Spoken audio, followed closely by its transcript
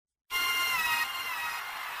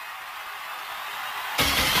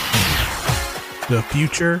The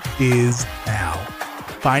future is now.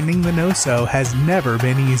 Finding the No-So has never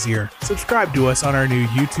been easier. Subscribe to us on our new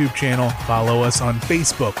YouTube channel, follow us on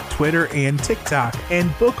Facebook, Twitter, and TikTok,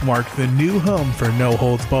 and bookmark the new home for No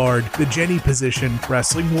Holds Barred, The Jenny Position,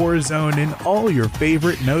 Wrestling War Zone, and all your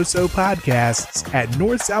favorite No-So podcasts at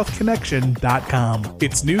NorthSouthConnection.com.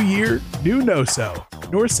 It's new year, new No-So.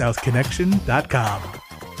 NorthSouthConnection.com.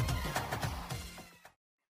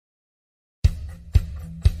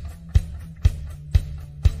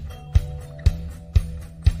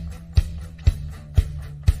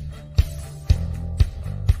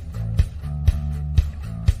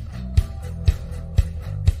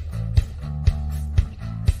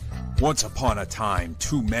 Once upon a time,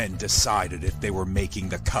 two men decided if they were making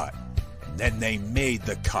the cut. And then they made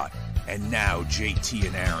the cut. And now JT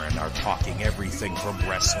and Aaron are talking everything from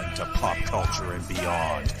wrestling to pop culture and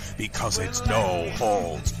beyond. Because it's No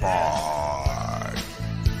Holds Barred.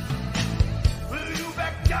 Will you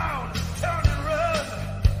back down, turn and run?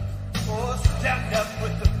 Or stand up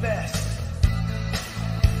with the best?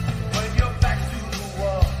 When you're back to the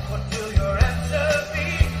wall, what will your answer be?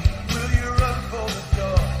 Will you run for the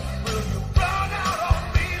door?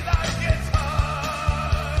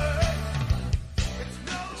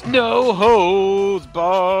 No Holds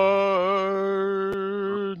Barred.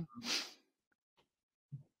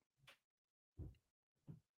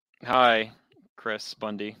 Hi, Chris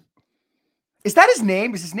Bundy. Is that his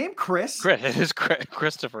name? Is his name Chris? Chris, it is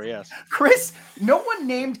Christopher, yes. Chris? No one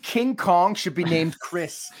named King Kong should be named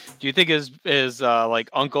Chris. Do you think his like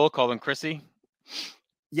uncle called him Chrissy?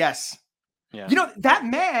 Yes. Yeah. You know, that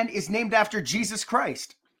man is named after Jesus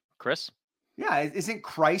Christ. Chris? Yeah, isn't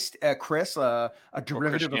Christ Chris a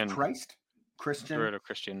derivative of Christ? Christian. Derivative of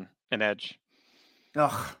Christian and Edge.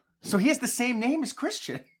 Ugh. So he has the same name as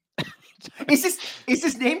Christian. Is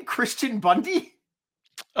his name Christian Bundy?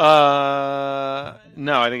 No,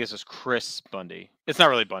 I think it's just Chris Bundy. It's not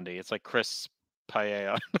really Bundy. It's like Chris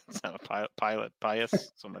Paella. It's not a pilot,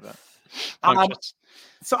 pious, something like that.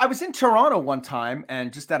 So I was in Toronto one time,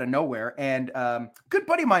 and just out of nowhere, and good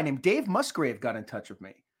buddy of mine named Dave Musgrave got in touch with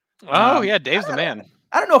me. Oh, yeah, Dave's the man.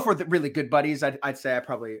 I don't know if we're really good buddies. I'd say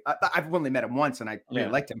I've only met him once, and I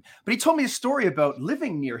really liked him. But he told me a story about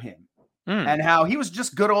living near him and how he was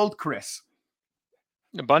just good old Chris.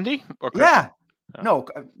 Bundy? Or Chris? Yeah. Oh. No,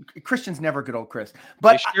 Christian's never good old Chris.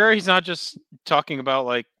 But sure he's not just talking about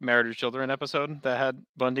like Married with Children episode that had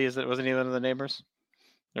Bundy? Wasn't he one of the neighbors?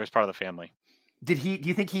 Or was part of the family? Do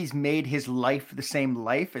you think he's made his life the same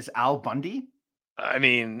life as Al Bundy? I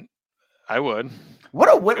mean, I would. What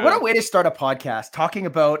a way to start a podcast, talking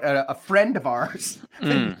about a friend of ours.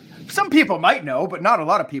 Some people might know, but not a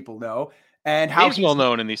lot of people know. And how he's well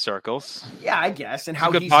known in these circles. Yeah, I guess. And he's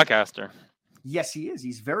how a good podcaster. Yes, he is.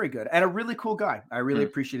 He's very good and a really cool guy. I really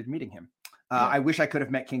appreciated meeting him. I wish I could have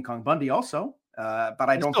met King Kong Bundy also, but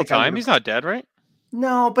I don't think he's not dead, right?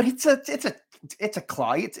 No, but it's a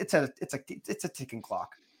clock. It's a ticking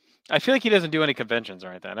clock. I feel like he doesn't do any conventions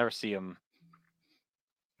or anything. I never see him.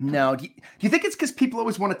 No, do you think it's because people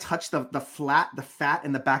always want to touch the fat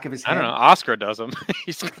in the back of his head? I don't know. Oscar does them.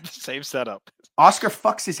 He's got the same setup. Oscar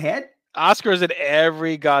fucks his head? Oscar's at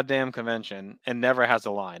every goddamn convention and never has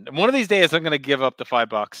a line. And one of these days, I'm going to give up the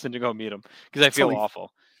 $5 and to go meet him because I feel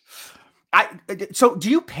awful. So do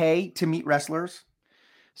you pay to meet wrestlers?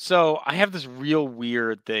 So I have this real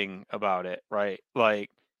weird thing about it, right? Like,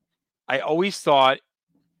 I always thought,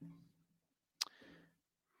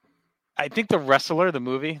 I think The Wrestler, the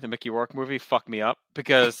movie, the Mickey Rourke movie, fucked me up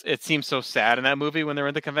because it seems so sad in that movie when they're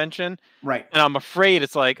in the convention. Right. And I'm afraid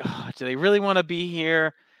it's like, do they really want to be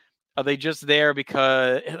here? Are they just there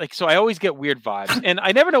because, like, so I always get weird vibes. And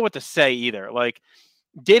I never know what to say either. Like,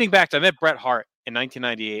 dating back to, I met Bret Hart in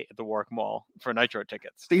 1998 at the Warwick Mall for Nitro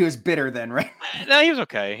tickets. So he was bitter then, right? No, he was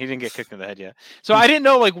okay. He didn't get kicked in the head yet. So I didn't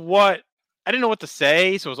know, like, I didn't know what to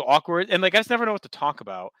say. So it was awkward. And, like, I just never know what to talk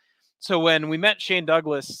about. So when we met Shane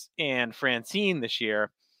Douglas and Francine this year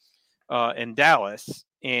in Dallas,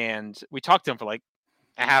 and we talked to them for like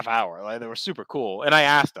a half hour, like they were super cool. And I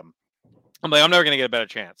asked them, I'm like, I'm never going to get a better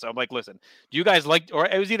chance. So I'm like, listen, do you guys like, or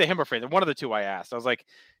it was either him or Francine, one of the two I asked. I was like,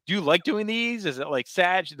 do you like doing these? Is it like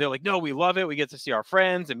sad? They're like, no, we love it. We get to see our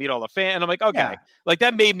friends and meet all the fans. And I'm like, okay. Yeah. Like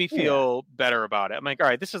that made me feel better about it. I'm like, all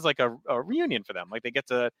right, this is like a reunion for them. Like they get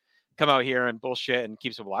to come out here and bullshit and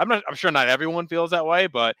keeps them alive. I'm sure not everyone feels that way,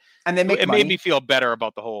 but it made me feel better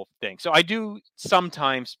about the whole thing. So I do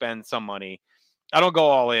sometimes spend some money. I don't go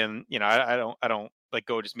all in, you know, I don't like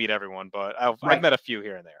go just meet everyone, but I've met a few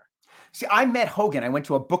here and there. See, I met Hogan. I went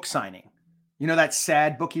to a book signing. You know that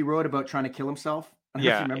sad book he wrote about trying to kill himself? I don't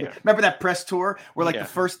know if you remember. Remember that press tour where like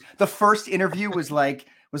the first interview was like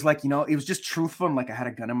was like, he was just truthful. And like, I had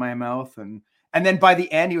a gun in my mouth. And then by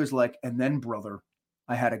the end, he was like, and then brother,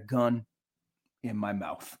 I had a gun in my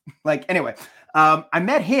mouth. Like, anyway, I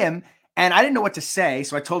met him and I didn't know what to say.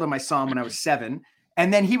 So I told him I saw him when I was 7.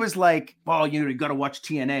 And then he was like, well, you got to watch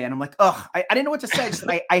TNA. And I'm like, ugh, I didn't know what to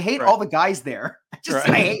say. I hate all the guys there.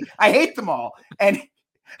 I hate them all. And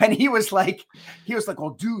he was like,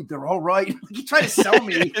 well, dude, they're all right. He tried to sell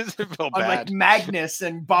me on like Magnus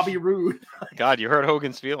and Bobby Roode. God, you hurt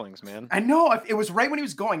Hogan's feelings, man. I know. It was right when he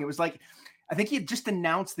was going. It was like, I think he had just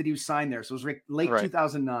announced that he was signed there. So it was like late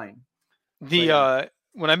 2009.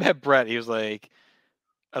 When I met Bret, he was like,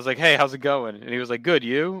 I was like, hey, how's it going? And he was like, good,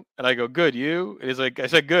 you? And I go, good, you? And he's like, I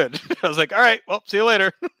said, good. I was like, all right, well, see you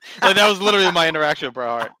later. Like, that was literally my interaction with Bret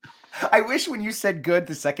Hart. I wish when you said good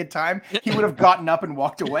the second time, he would have gotten up and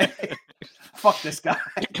walked away. Fuck this guy.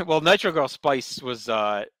 Well, Nitro Girl Spice was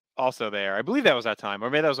also there. I believe that was that time. Or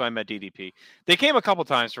maybe that was when I met DDP. They came a couple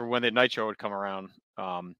times for when the Nitro would come around.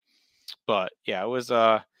 But yeah, it was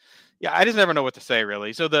I just never know what to say,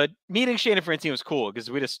 really. So the meeting Shane and Francine was cool because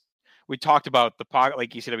we talked about the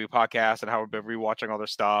ECW podcast and how we've been rewatching all their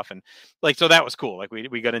stuff, and like, so that was cool. Like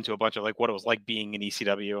we got into a bunch of like what it was like being in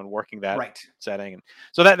ECW and working that setting, and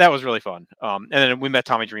so that was really fun. And then we met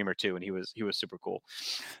Tommy Dreamer too, and he was super cool.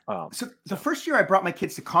 So the first year I brought my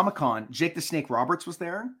kids to Comic-Con, Jake the Snake Roberts was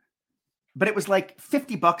there, but it was like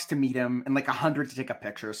 $50 to meet him and like $100 to take a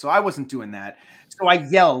picture. So I wasn't doing that. So I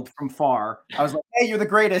yelled from far. I was like, hey, you're the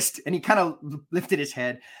greatest. And he kind of lifted his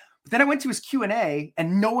head. But then I went to his Q&A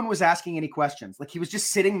and no one was asking any questions. Like he was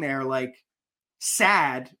just sitting there like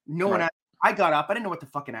sad. No one asked. I got up. I didn't know what to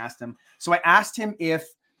fucking ask him. So I asked him if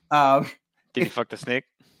did you fuck the snake?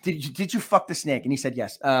 Did you fuck the snake? And he said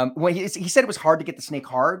yes. When he said it was hard to get the snake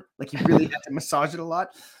hard. Like he really had to massage it a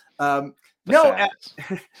lot. Yeah,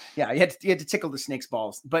 he had to tickle the snake's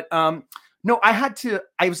balls. But no, I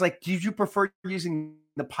was like, did you prefer using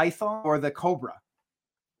the python or the cobra?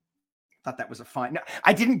 Thought that was a fine. No,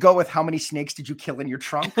 I didn't go with how many snakes did you kill in your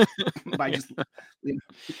trunk by just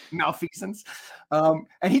malfeasance. And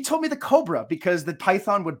he told me the cobra because the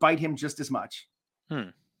python would bite him just as much. So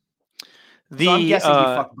I'm guessing he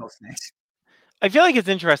fucked both snakes. I feel like it's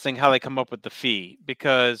interesting how they come up with the fee,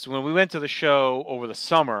 because when we went to the show over the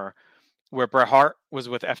summer where Bret Hart was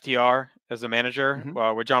with FTR as the manager,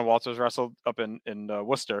 where John Walters wrestled up in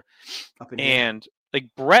Worcester, and like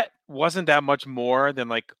Bret wasn't that much more than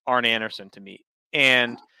like Arn Anderson to me,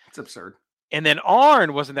 and it's absurd. And then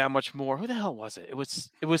Arn wasn't that much more. Who the hell was it?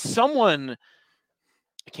 It was someone.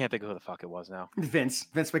 I can't think of who the fuck it was now. Vince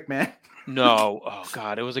McMahon. No, oh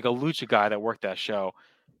god, it was like a lucha guy that worked that show,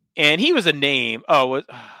 and he was a name. I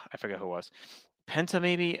forget who it was. Penta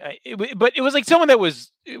maybe, but it was like someone that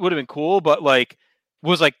it would have been cool, but like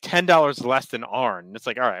was like $10 less than Arn. It's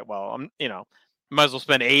like, all right, well, might as well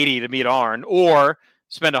spend $80 to meet Arn, or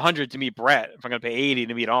spend $100 to meet Bret if I'm going to pay $80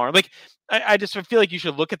 to meet Arn. Like, I just feel like you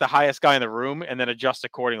should look at the highest guy in the room and then adjust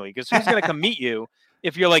accordingly. Because who's going to come meet you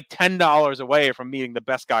if you're like $10 away from meeting the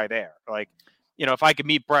best guy there? Like, if I could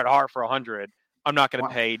meet Bret Hart for $100, I'm not going to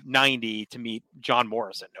pay $90 to meet John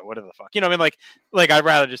Morrison or whatever the fuck. You know what I mean? Like I'd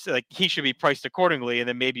rather just like he should be priced accordingly, and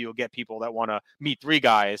then maybe you'll get people that want to meet 3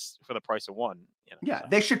 guys for the price of 1. Yeah,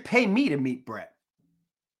 they should pay me to meet Bret.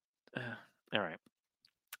 All right.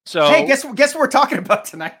 So hey, guess what we're talking about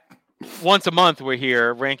tonight? Once a month, we're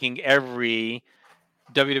here ranking every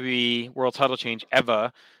WWE World Title change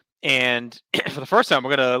ever, and for the first time,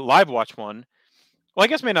 we're gonna live watch one. Well, I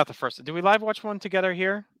guess maybe not the first. Did we live watch one together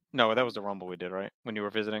here? No, that was the Rumble we did, right? When you were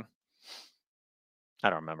visiting. I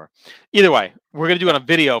don't remember. Either way, we're gonna do it on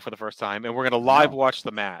video for the first time, and we're gonna live watch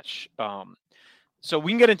the match. So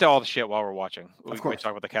we can get into all the shit while we're watching. We can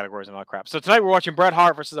talk about the categories and all that crap. So tonight we're watching Bret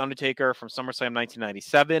Hart versus Undertaker from SummerSlam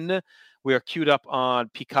 1997. We are queued up on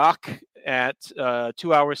Peacock at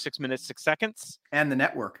 2 hours, 6 minutes, 6 seconds. And the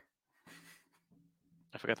network.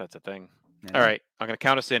 I forgot that's a thing. Yeah. All right. I'm going to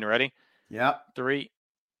count us in. Ready? Yeah. 3,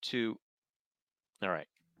 2. All right.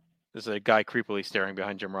 There's a guy creepily staring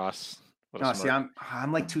behind Jim Ross. See,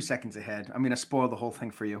 I'm like 2 seconds ahead. I'm going to spoil the whole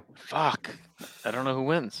thing for you. Fuck. I don't know who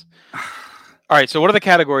wins. All right, so what are the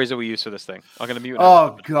categories that we use for this thing? I'm going to mute.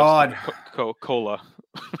 Oh, God. Cola.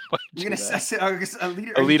 You're going to say a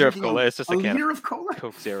liter? A liter of cola. It's just a liter of cola?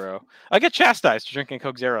 Coke Zero. I get chastised for drinking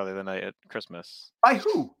Coke Zero the other night at Christmas. By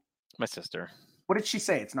who? My sister. What did she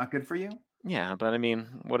say? It's not good for you? Yeah, but I mean,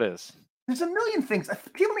 what is? There's a million things.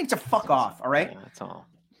 People need to fuck off, all right? Yeah, that's all.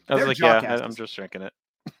 I was like, yeah, I'm just drinking it.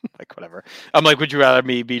 Like, whatever. I'm like, would you rather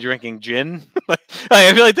me be drinking gin? Like,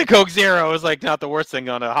 I feel like the Coke Zero is like not the worst thing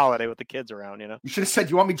on a holiday with the kids around, you know? You should have said,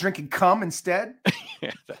 you want me drinking cum instead?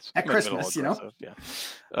 Yeah, that's At Christmas, you know?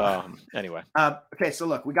 Yeah. Anyway. Okay, so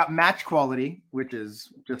look, we got match quality, which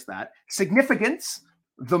is just that. Significance,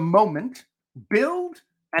 the moment, build,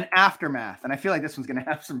 and aftermath. And I feel like this one's going to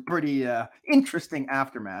have some pretty interesting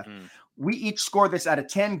aftermath. We each score this out of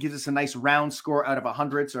 10, gives us a nice round score out of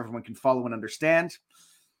 100 so everyone can follow and understand.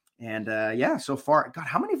 And yeah, so far, God,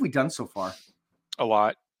 how many have we done so far? A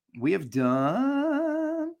lot. We have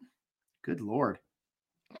done, good Lord.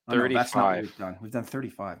 35. No, that's not what we've done. We've done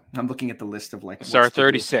 35. I'm looking at the list of like. It's our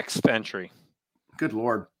 36th entry. Good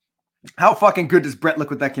Lord. How fucking good does Bret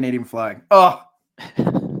look with that Canadian flag? Oh.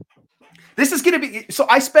 This is going to be, so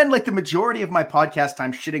I spend like the majority of my podcast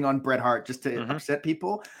time shitting on Bret Hart just to upset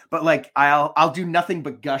people. But like, I'll do nothing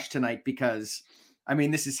but gush tonight because, I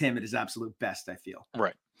mean, this is him at his absolute best, I feel.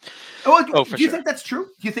 Right. Oh, do you think that's true?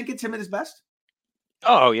 Do you think it's him at his best?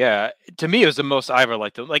 Oh, yeah. To me, it was the most I ever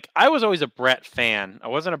liked him. Like, I was always a Bret fan. I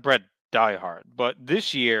wasn't a Bret diehard. But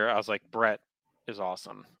this year, I was like, Bret is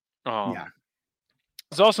awesome. Yeah.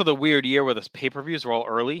 It's also the weird year where the pay-per-views were all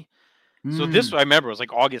early. So this, I remember, it was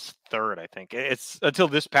like August 3rd, I think. It's until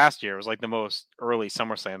this past year, it was like the most early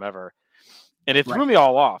SummerSlam ever. And it threw me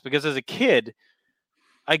all off because as a kid,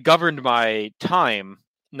 I governed my time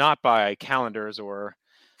not by calendars or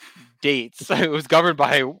dates. It was governed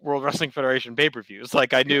by World Wrestling Federation pay-per-views.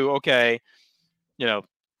 Like I knew, okay,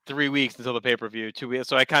 3 weeks until the pay-per-view, 2 weeks.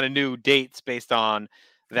 So I kind of knew dates based on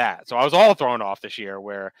that. So I was all thrown off this year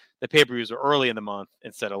where the pay-per-views were early in the month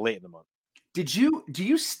instead of late in the month. Do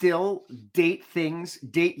you still date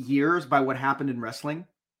years by what happened in wrestling?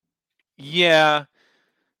 Yeah.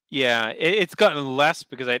 It's gotten less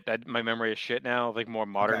because my memory is shit now, like more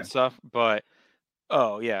modern stuff. But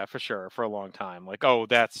oh yeah, for sure, for a long time, like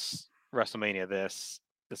that's WrestleMania. This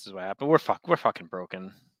is what happened. We're fucking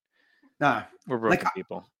broken. Nah, we're broken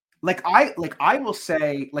people. I will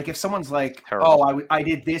say, like if someone's like, terrible. Oh, I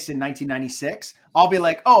did this in 1996, I'll be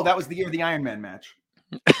like, oh, that was the year of the Iron Man match.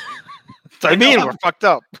 I mean, we're fucked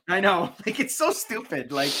up. I know. Like, it's so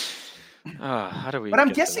stupid. Like, how do we? But I'm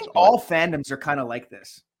guessing all fandoms are kind of like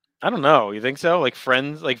this. I don't know. You think so? Like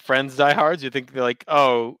Friends diehards? You think they're like,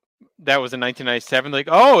 oh, that was in 1997? Like,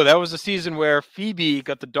 oh, that was the season where Phoebe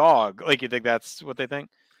got the dog. Like, you think that's what they think?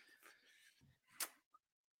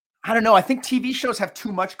 I don't know. I think TV shows have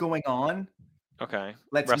too much going on. Okay.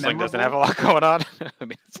 Wrestling doesn't have a lot going on. I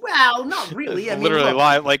mean, well, not really. I mean, literally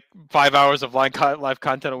live, like 5 hours of live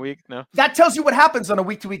content a week. No, that tells you what happens on a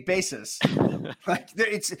week-to-week basis. Like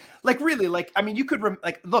it's like really like I mean, you could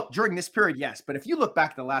look during this period, yes, but if you look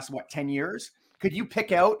back the last 10 years, could you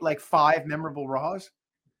pick out like 5 memorable Raws?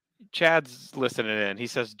 Chad's listening in. He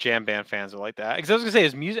says jam band fans are like that. Because I was gonna say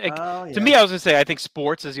his music. To me, I was gonna say I think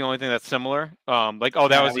sports is the only thing that's similar. Like, oh,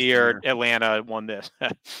 that was the year Atlanta won this.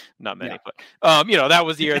 Not many, but that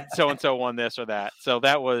was the year so and so won this or that. So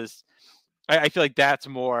that was. I feel like that's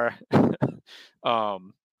more.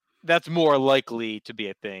 That's more likely to be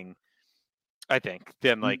a thing, I think,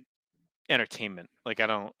 than like entertainment. Like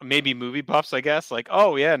maybe movie buffs, I guess. Like,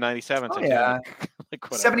 oh yeah, 97. Oh yeah,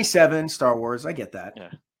 like 77 Star Wars. I get that.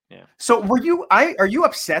 Yeah. Yeah. So are you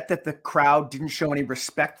upset that the crowd didn't show any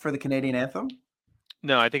respect for the Canadian anthem?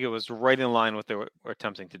 No, I think it was right in line with what they were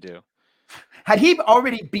attempting to do. Had he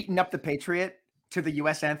already beaten up the Patriot to the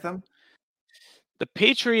U.S. anthem? The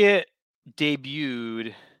Patriot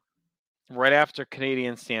debuted right after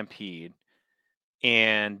Canadian Stampede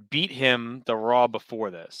and beat him the Raw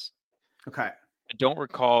before this. Okay. I don't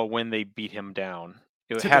recall when they beat him down.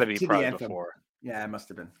 It had to be probably before. Yeah, it must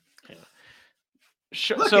have been. Yeah.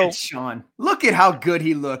 Look at Sean. Look at how good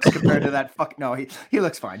he looks compared to that fuck. No, he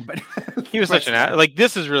looks fine, but he was such an like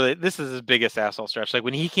this is his biggest asshole stretch. Like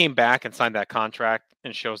when he came back and signed that contract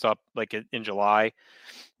and shows up like in July,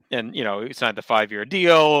 and he signed the 5-year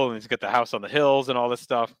deal and he's got the house on the hills and all this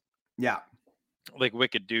stuff. Yeah, like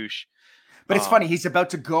wicked douche. But it's funny. He's about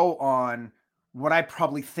to go on what I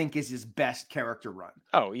probably think is his best character run.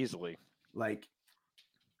 Oh, easily. Like,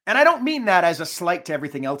 and I don't mean that as a slight to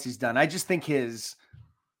everything else he's done. I just think his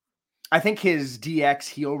DX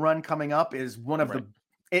heel run coming up is one of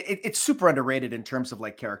it's super underrated in terms of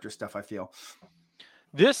like character stuff, I feel.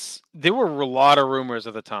 There were a lot of rumors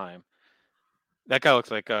at the time. That guy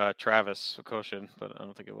looks like Travis Wakoshin, but I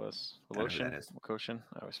don't think it was. Wakoshin.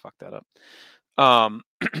 I always fuck that up.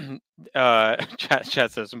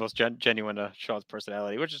 Chad says the most genuine to Sean's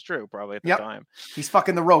personality, which is true probably at the time. He's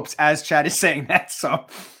fucking the ropes as Chad is saying that. So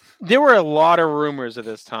there were a lot of rumors at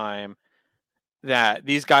this time that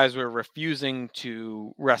these guys were refusing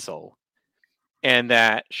to wrestle and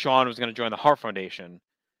that Shawn was going to join the Hart Foundation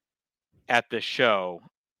at this show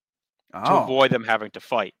to avoid them having to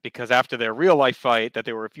fight, because after their real life fight that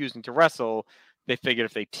they were refusing to wrestle, they figured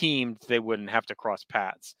if they teamed, they wouldn't have to cross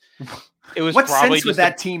paths. It was what probably sense would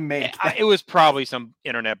that team make? It was probably some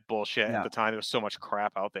internet bullshit at the time. There was so much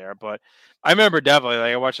crap out there, but I remember definitely,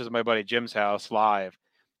 like, I watched this at my buddy Jim's house live,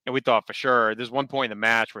 and we thought for sure there's one point in the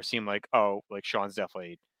match where it seemed like, oh, like Shawn's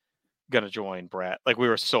definitely gonna join Bret. Like, we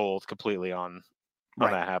were sold completely on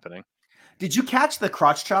that happening. Did you catch the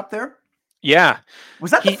crotch chop there? Yeah. Was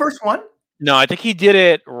that the first one? No, I think he did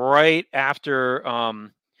it right after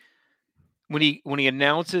when he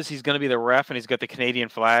announces he's going to be the ref and he's got the Canadian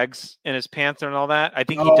flags in his pants and all that. I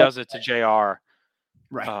think he does it to JR.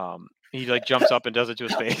 Right. He like jumps up and does it to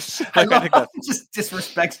his face. I think that just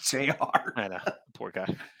disrespects JR. I know, poor guy.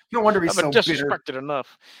 No wonder he's so disrespected bitter.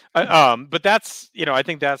 Enough. But that's, I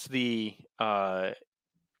think that's the I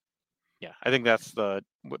think that's the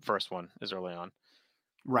first one is early on.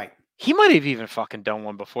 Right. He might have even fucking done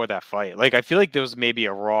one before that fight. Like, I feel like there was maybe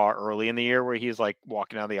a Raw early in the year where he's like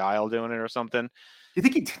walking down the aisle doing it or something. You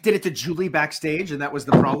think he did it to Julie backstage and that was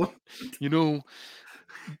the problem? Do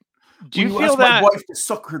you feel that my wife to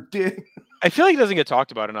suck her dick? I feel like it doesn't get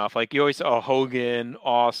talked about enough. Like, you always say, Hogan,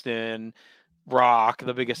 Austin, Rock,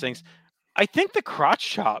 the biggest things. I think the crotch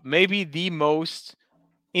chop may be the most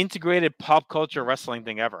integrated pop culture wrestling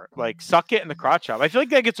thing ever. Like, suck it and the crotch chop. I feel like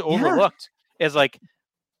that gets overlooked as like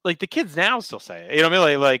the kids now still say it. You know what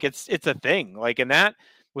I mean? Like it's a thing. Like, and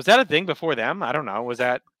was that a thing before them? I don't know. Was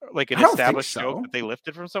that like an established joke that they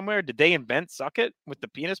lifted from somewhere? Did they invent suck it with the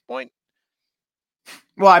penis point?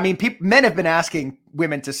 Well, I mean, men have been asking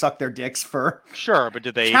women to suck their dicks for but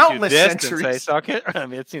did they countless do this centuries. And say suck it? I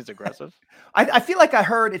mean, it seems aggressive. I feel like I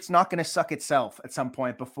heard it's not going to suck itself at some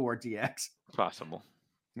point before DX. Possible.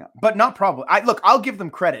 Yeah, but not probably. I'll give them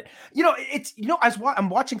credit. I'm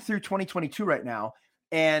watching through 2022 right now,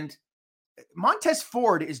 and Montez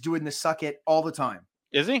Ford is doing the suck it all the time.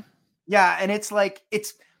 Is he? Yeah, and it's like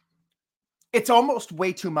it's almost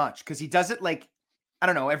way too much because he does it like, I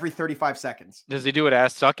don't know, every 35 seconds. Does he do it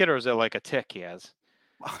as suck it, or is it like a tick he has?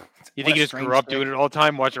 You think he just grew up doing it all the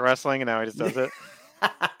time, watching wrestling, and now he just does it?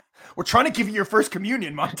 We're trying to give you your first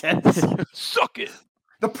communion, Montez. Suck it.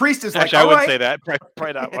 The priest is actually, like, I would say that.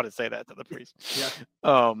 Probably not want to say that to the priest.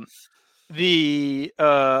 Yeah. The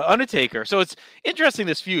Undertaker. So it's interesting,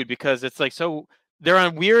 this feud, because it's like, so they're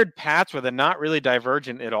on weird paths where they're not really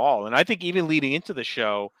divergent at all. And I think even leading into the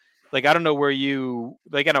show, like, I don't know where you,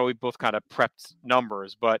 like, I know we both kind of prepped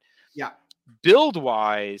numbers, but yeah, build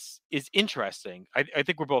wise is interesting. I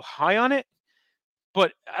think we're both high on it,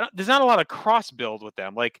 but there's not a lot of cross build with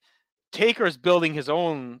them. Like, Taker's building his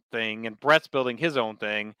own thing and Bret's building his own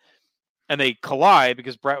thing, and they collide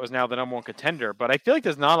because Bret was now the number one contender. But I feel like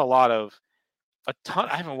there's not a ton.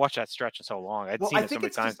 I haven't watched that stretch in so long. I'd seen it so many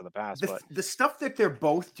times in the past. But the stuff that they're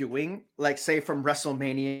both doing, like say from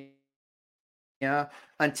WrestleMania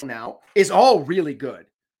until now, is all really good.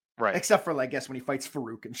 Right. Except for, like, I guess when he fights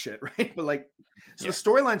Farouk and shit, right? But like, so the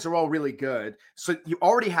storylines are all really good. So you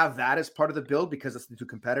already have that as part of the build because it's the two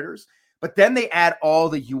competitors. But then they add all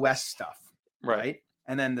the US stuff, right?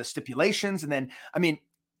 And then the stipulations. And then, I mean,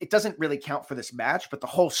 it doesn't really count for this match, but the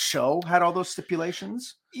whole show had all those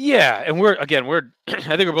stipulations. Yeah. And I think we're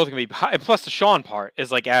both going to be high. Plus the Shawn part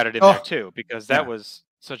is like added in there too, because that was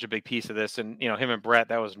such a big piece of this. And, him and Bret,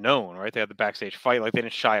 that was known, right? They had the backstage fight. Like, they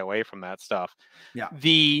didn't shy away from that stuff. Yeah.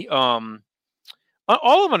 The, all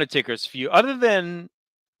of Undertaker's feud, other than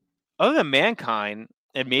Mankind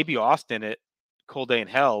and maybe Austin at Cold Day in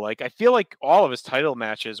Hell, like, I feel like all of his title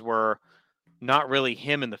matches were not really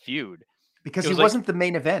him in the feud. Because he wasn't the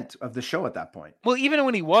main event of the show at that point. Well, even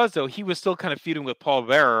when he was, though, he was still kind of feuding with Paul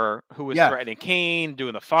Bearer, who was threatening Kane,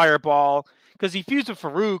 doing the fireball. Because he fused with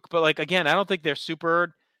Farouk, but, like, again, I don't think they're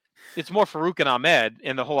super. It's more Farouk and Ahmed,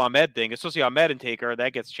 and the whole Ahmed thing. It's supposed to be Ahmed and Taker.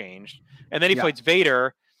 That gets changed. And then he fights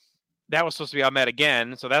Vader. That was supposed to be Ahmed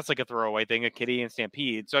again. So that's like a throwaway thing, a Kitty and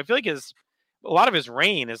Stampede. So I feel like a lot of his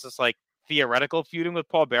reign is just like theoretical feuding with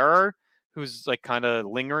Paul Bearer, who's like kind of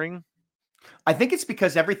lingering. I think it's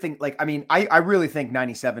because everything, like, I mean, I really think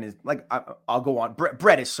 97 is like, I'll go on.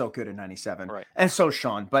 Bret is so good in 97. Right. And so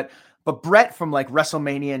Shawn, but Bret from like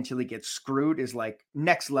WrestleMania until he gets screwed is like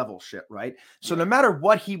next level shit. Right. So no matter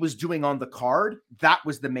what he was doing on the card, that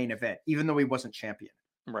was the main event, even though he wasn't champion.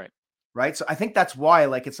 Right. Right. So I think that's why,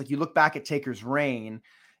 like, it's like you look back at Taker's reign,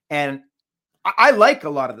 and I like a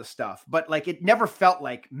lot of the stuff, but like, it never felt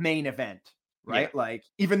like main event. Right. Yeah. Like,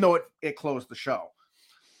 even though it closed the show.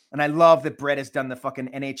 And I love that Bret has done the fucking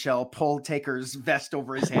NHL pull Taker's vest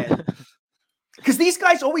over his head. Because these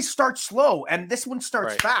guys always start slow, and this one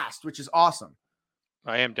starts fast, which is awesome.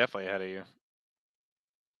 I am definitely ahead of you.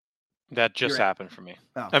 That just You're happened for me.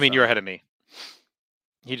 Oh, I mean, sorry. you're ahead of me.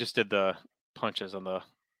 He just did the punches on the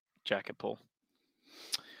jacket pull.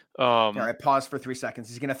 All right, pause for 3 seconds.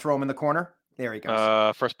 He's going to throw him in the corner. There he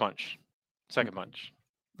goes. First punch, second punch,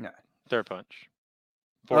 Yeah. third punch,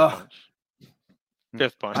 fourth punch,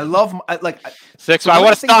 fifth punch. I love six. So I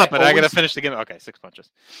want to stop, but I got to always- finish the game. Okay, 6 punches.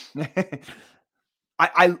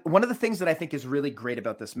 One of the things that I think is really great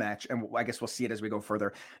about this match, and I guess we'll see it as we go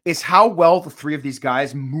further, is how well the three of these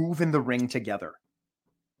guys move in the ring together.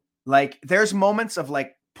 Like, there's moments of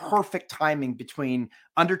like perfect timing between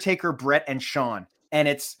Undertaker, Bret, and Shawn. And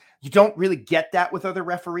you don't really get that with other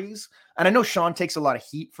referees. And I know Shawn takes a lot of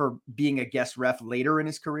heat for being a guest ref later in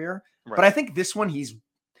his career. Right. But I think this one,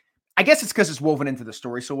 I guess it's because it's woven into the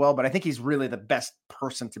story so well, but I think he's really the best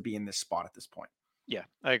person to be in this spot at this point. Yeah,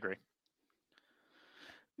 I agree.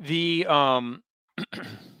 The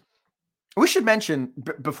We should mention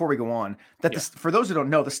before we go on that for those who don't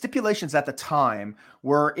know, the stipulations at the time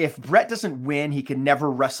were if Bret doesn't win, he can never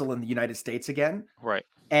wrestle in the United States again. Right.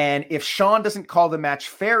 And if Shawn doesn't call the match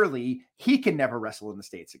fairly, he can never wrestle in the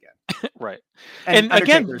States again. Right. And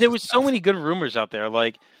again, there was so many good rumors out there.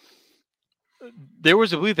 Like, there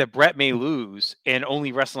was a belief that Bret may lose and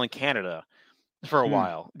only wrestle in Canada for a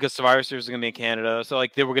while because Survivor Series is going to be in Canada. So,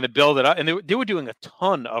 like, they were going to build it up. And they were doing a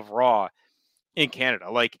ton of Raw in Canada.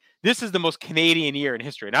 Like, this is the most Canadian year in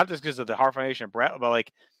history. Not just because of the Hart Foundation and Bret, but,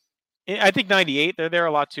 like, I think 98, they're there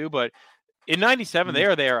a lot too. But in 97, they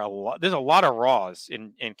are there a lot. There's a lot of Raws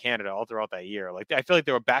in Canada all throughout that year. Like, I feel like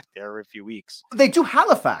they were back there every few weeks. They do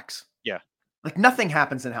Halifax. Yeah. Like, nothing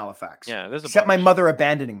happens in Halifax. Yeah. Except my mother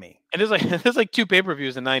abandoning me. And there's like 2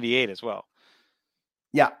 pay-per-views in 98 as well.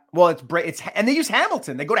 Yeah. Well, and they use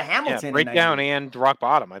Hamilton. They go to Hamilton. Yeah, Breakdown and Rock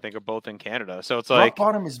Bottom, I think, are both in Canada. So it's like Rock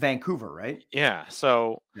Bottom is Vancouver, right? Yeah.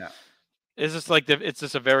 So it's just like it's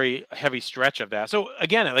just a very heavy stretch of that. So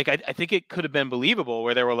again, like I think it could have been believable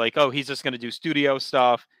where they were like, oh, he's just going to do studio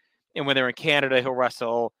stuff, and when they're in Canada, he'll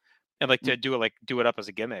wrestle and like to do it up as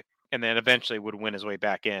a gimmick, and then eventually would win his way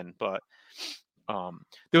back in. But there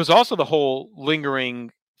was also the whole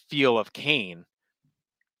lingering feel of Kane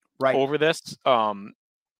over this.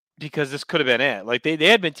 Because this could have been it. Like they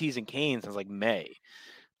had been teasing Kane since like May.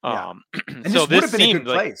 And so this would have been a good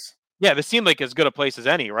like, place. Yeah, this seemed like as good a place as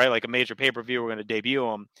any, right? Like a major pay-per-view, we're going to debut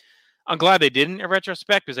him. I'm glad they didn't in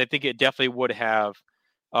retrospect because I think it definitely would have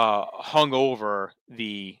hung over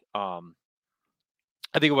the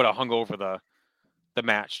the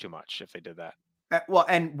match too much if they did that. Well,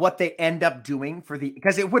 and what they end up doing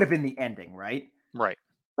because it would have been the ending, right? Right.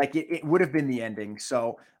 Like it would have been the ending.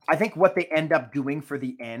 So I think what they end up doing for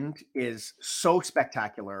the end is so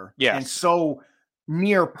spectacular and so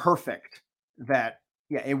near perfect that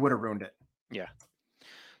it would have ruined it. Yeah.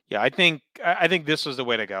 Yeah, I think this was the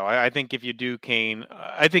way to go. I think if you do Kane,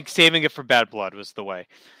 I think saving it for Bad Blood was the way.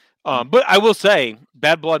 But I will say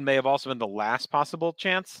Bad Blood may have also been the last possible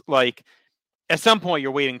chance. Like at some point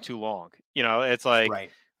you're waiting too long. You know, it's like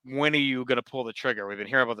when are you going to pull the trigger? We've been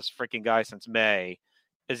hearing about this freaking guy since May.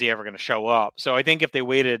 Is he ever going to show up? So I think if they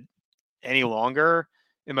waited any longer,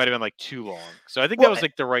 it might have been like too long. So I think that was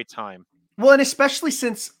like the right time. Well, and especially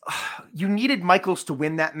since you needed Michaels to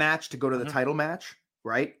win that match to go to the title match,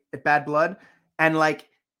 right? At Bad Blood. And like,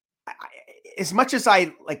 as much as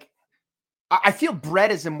I feel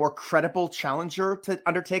Bret is a more credible challenger to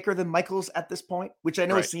Undertaker than Michaels at this point, which I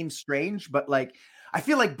know seems strange, but like, I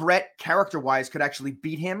feel like Bret character-wise could actually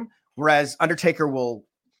beat him, whereas Undertaker will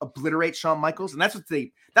obliterate Shawn Michaels, and that's what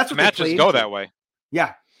the matches go that way.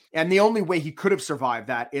 Yeah, and the only way he could have survived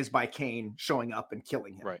that is by Kane showing up and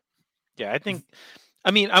killing him. Right. Yeah,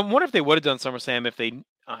 I mean, I wonder if they would have done SummerSlam if they.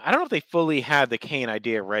 I don't know if they fully had the Kane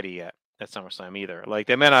idea ready yet at SummerSlam either. Like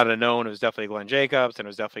they may not have known it was definitely Glenn Jacobs and it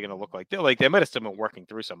was definitely going to look like they might have still been working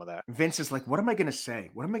through some of that. Vince is like, "What am I going to say?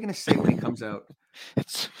 What am I going to say when he comes out?"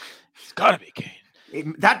 It's got to be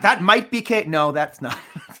Kane. That might be Kane. No, that's not.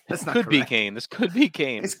 That's not. Could be Kane. This could be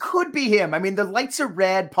Kane. This could be him. I mean, the lights are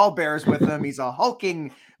red. Paul Bear's with him. He's a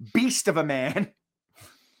hulking beast of a man.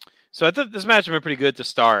 So I thought this match would be pretty good to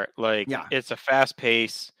start. Like, it's a fast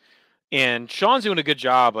pace, and Shawn's doing a good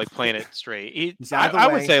job, like playing it straight. I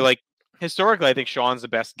would say, like historically, I think Shawn's the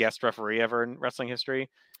best guest referee ever in wrestling history.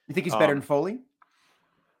 You think he's better than Foley?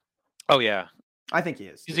 Oh yeah, I think he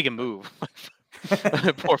is. Because he can move.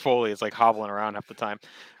 Poor Foley is like hobbling around half the time.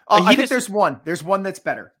 I think there's one. There's one that's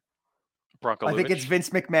better. Bronco I think it's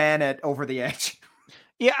Vince McMahon at Over the Edge.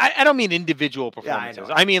 Yeah, I don't mean individual performances.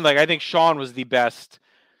 I mean, like, I think Shawn was the best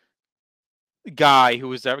guy who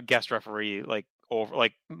was a guest referee. Like,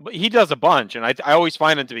 he does a bunch, and I always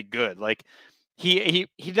find him to be good. Like, he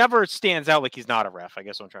never stands out like he's not a ref. I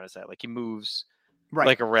guess what I'm trying to say. Like he moves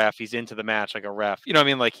like a ref. He's into the match like a ref. You know what I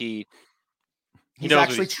mean? Like he knows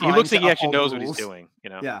actually he looks like he actually knows what he's doing. You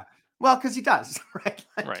know? Yeah. Well, because he does, right?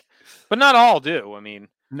 Like, right. But not all do. I mean,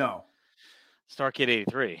 no. Starkid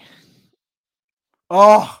 83.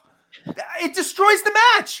 Oh, it destroys the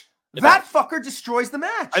match. That fucker destroys the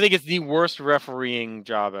match. I think it's the worst refereeing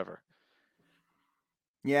job ever.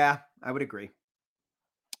 Yeah, I would agree.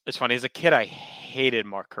 It's funny. As a kid, I hated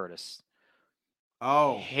Mark Curtis.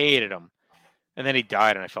 Oh. Hated him. And then he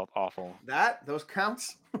died, and I felt awful. Those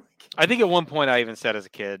counts? I think at one point I even said as a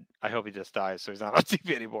kid, I hope he just dies so he's not on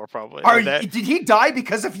TV anymore, probably. Did he die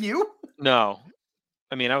because of you? No.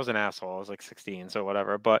 I mean, I was an asshole. I was like 16, so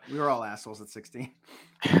whatever. But we were all assholes at 16.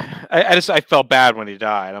 I felt bad when he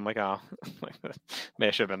died. I'm like, oh, maybe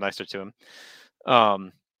I should have been nicer to him.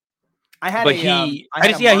 I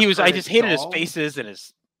just hated his faces and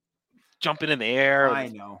his jumping in the air. I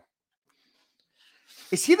know.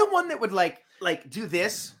 Is he the one that would like do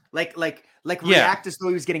this, react as though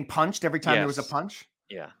he was getting punched every time there was a punch?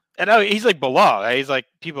 Yeah. And he's like beloved. He's like,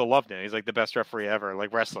 people loved him. He's like the best referee ever.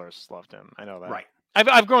 Like wrestlers loved him. I know that. Right.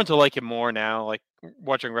 I've grown to like him more now. Like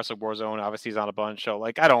watching Wrestle Warzone, obviously he's on a bunch. So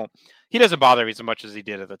like he doesn't bother me as much as he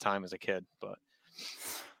did at the time as a kid. But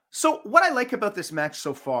so what I like about this match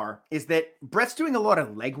so far is that Bret's doing a lot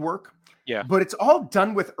of leg work. Yeah. But it's all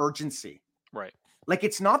done with urgency. Right. Like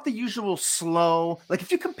it's not the usual slow. Like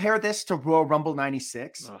if you compare this to Royal Rumble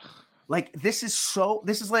 96, like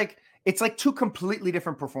it's like two completely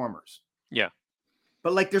different performers. Yeah.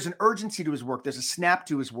 But like there's an urgency to his work. There's a snap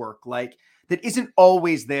to his work, like that isn't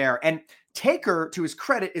always there. And Taker, to his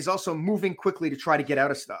credit, is also moving quickly to try to get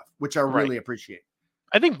out of stuff, which I really appreciate.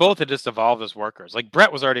 I think both had just evolved as workers. Like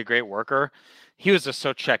Bret was already a great worker. He was just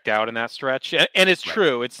so checked out in that stretch. And it's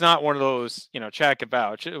true. It's not one of those, check and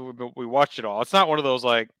vouch. We watched it all. It's not one of those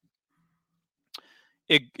like,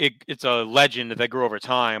 it's a legend that grew over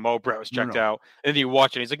time. Oh, Bret was checked out. And then you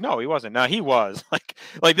watch it. And he's like, no, he wasn't. No, he was.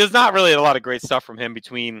 Like there's not really a lot of great stuff from him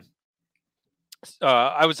between,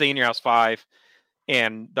 I would say, In Your House 5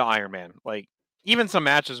 and the Iron Man. Like even some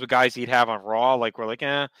matches with guys he'd have on Raw, like we're like,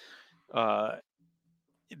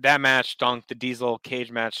 that match stunk. The Diesel cage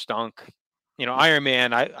match stunk. Iron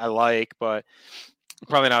Man I like, but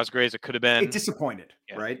probably not as great as it could have been. It disappointed,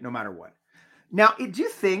 right? No matter what. Now, do you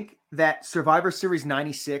think that Survivor Series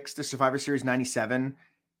 96 to Survivor Series 97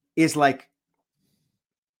 is like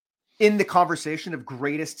in the conversation of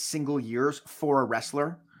greatest single years for a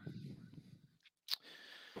wrestler?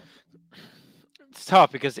 It's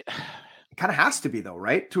tough because it kind of has to be, though,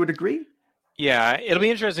 right? To a degree. Yeah, it'll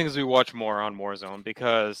be interesting as we watch more on Warzone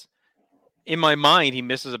because in my mind, he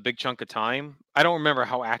misses a big chunk of time. I don't remember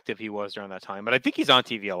how active he was during that time, but I think he's on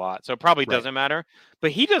TV a lot, so it probably doesn't matter.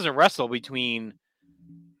 But he doesn't wrestle between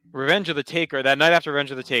Revenge of the Taker, that night after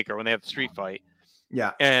Revenge of the Taker, when they have the street fight.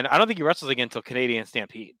 Yeah. And I don't think he wrestles again until Canadian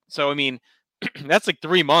Stampede. So, I mean, that's like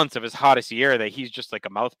 3 months of his hottest year that he's just like a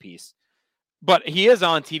mouthpiece. But he is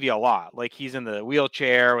on TV a lot. Like, he's in the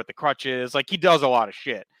wheelchair with the crutches. Like, he does a lot of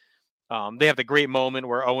shit. They have the great moment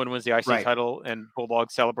where Owen wins the IC title and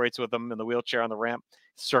Bulldog celebrates with him in the wheelchair on the ramp,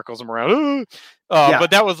 circles him around.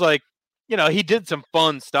 But that was like, he did some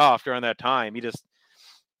fun stuff during that time.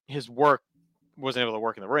 His work wasn't able to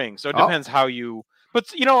work in the ring. So it depends how you,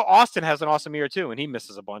 but Austin has an awesome year too. And he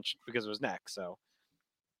misses a bunch because of his neck. So.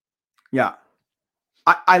 Yeah.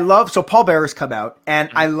 I love, so Paul Bearer's come out and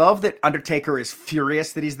I love that Undertaker is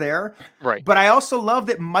furious that he's there. Right. But I also love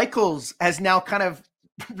that Michaels has now kind of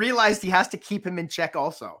realized he has to keep him in check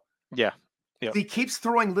also. Yeah. Yep. He keeps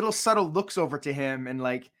throwing little subtle looks over to him and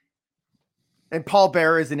Paul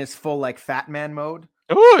Bearer is in his full like fat man mode.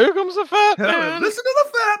 Oh, here comes the fat man. Listen to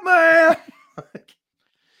the fat man.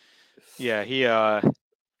 Yeah,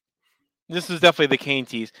 this is definitely the Kane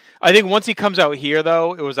tease. I think once he comes out here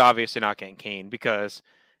though, it was obviously not getting Kane because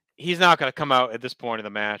he's not going to come out at this point in the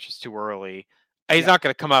match. It's too early. He's not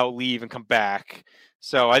going to come out, leave, and come back.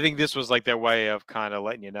 So I think this was like their way of kind of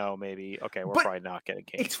letting you know maybe, okay, we're probably not getting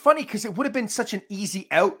Kane. It's funny because it would have been such an easy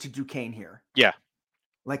out to do Kane here. Yeah.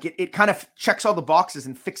 Like it kind of checks all the boxes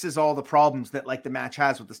and fixes all the problems that like the match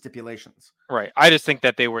has with the stipulations. Right. I just think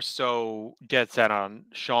that they were so dead set on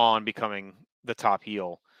Shawn becoming the top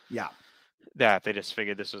heel. Yeah. That they just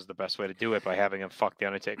figured this was the best way to do it by having him fuck the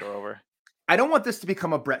Undertaker over. I don't want this to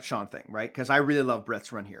become a Bret Shawn thing, right? Because I really love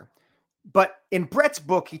Bret's run here. But in Bret's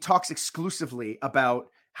book, he talks exclusively about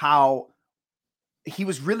how he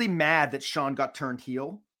was really mad that Shawn got turned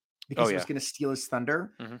heel because he was going to steal his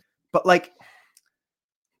thunder. Mm-hmm. But like,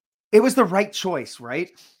 it was the right choice,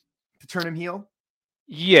 right? To turn him heel.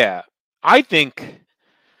 Yeah. I think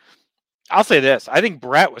I'll say this. I think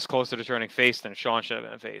Bret was closer to turning face than Shawn should have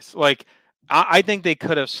been a face. Like, I think they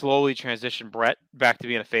could have slowly transitioned Bret back to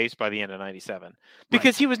being a face by the end of 97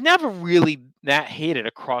 because he was never really that hated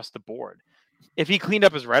across the board. If he cleaned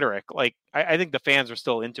up his rhetoric, like, I think the fans are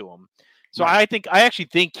still into him. So I actually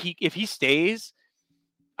think if he stays,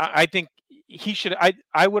 I think he should,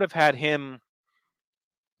 I would have had him,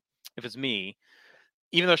 if it's me,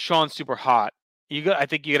 even though Shawn's super hot, I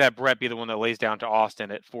think you could have Bret be the one that lays down to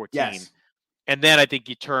Austin at 14. Yes. And then I think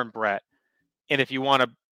you turn Bret. And if you want to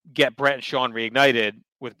get Bret and Shawn reignited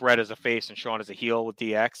with Bret as a face and Shawn as a heel with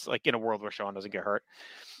DX, like in a world where Shawn doesn't get hurt.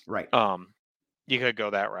 Right. You could go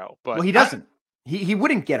that route. But well, he doesn't. He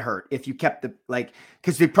wouldn't get hurt if you kept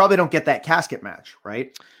because they probably don't get that casket match,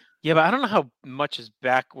 right? Yeah, but I don't know how much his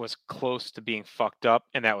back was close to being fucked up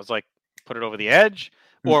and that was like put it over the edge.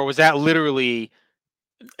 Or was that literally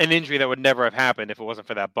an injury that would never have happened if it wasn't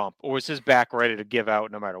for that bump? Or was his back ready to give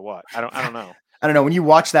out no matter what? I don't know. I don't know. When you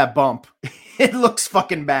watch that bump, it looks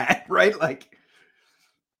fucking bad, right? Like,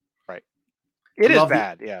 right. It is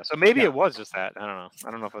bad. Yeah. So maybe it was just that. I don't know.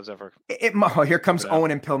 I don't know if I was ever. Here comes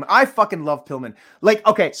Owen and Pillman. I fucking love Pillman. Like,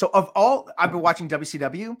 okay. So I've been watching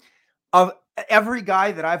WCW. Of every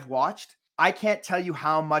guy that I've watched, I can't tell you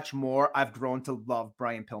how much more I've grown to love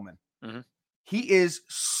Brian Pillman. Mm-hmm. He is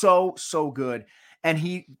so good.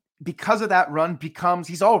 And because of that run,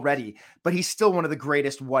 he's already, but he's still one of the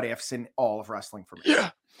greatest what ifs in all of wrestling for me.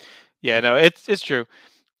 Yeah. Yeah, no, it's true.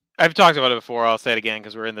 I've talked about it before. I'll say it again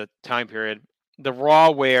because we're in the time period. The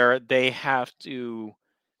Raw where they have to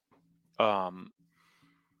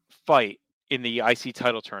fight in the IC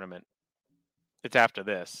title tournament. It's after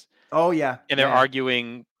this. Oh, yeah. And they're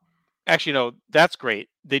arguing. Actually, no, that's great.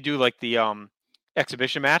 They do like the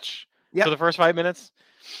exhibition match for the first 5 minutes.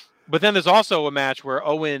 But then there's also a match where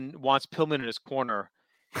Owen wants Pillman in his corner,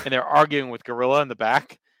 and they're arguing with Gorilla in the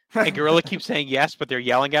back. And Gorilla keeps saying yes, but they're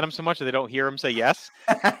yelling at him so much that they don't hear him say yes.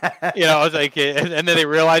 It's like, and then they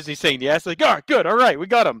realize he's saying yes. Like, oh, good, all right, we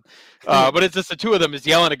got him. But it's just the two of them is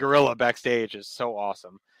yelling at Gorilla backstage. Is so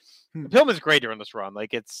awesome. Pillman's great during this run.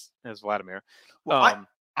 Like it's Vladimir. Well,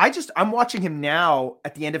 I'm watching him now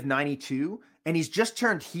at the end of 92, and he's just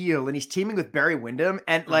turned heel, and he's teaming with Barry Windham,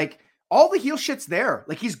 and like. All the heel shit's there.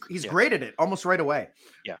 Like he's great at it almost right away.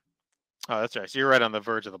 Yeah. Oh, that's right. So you're right on the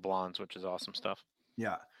verge of the blondes, which is awesome stuff.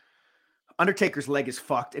 Yeah. Undertaker's leg is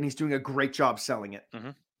fucked and he's doing a great job selling it. Mm-hmm.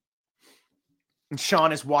 And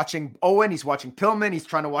Shawn is watching Owen. He's watching Pillman. He's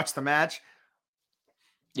trying to watch the match.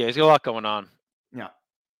 Yeah, he's got a lot going on. Yeah.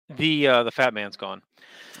 The fat man's gone.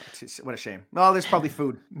 What a shame. Well, there's probably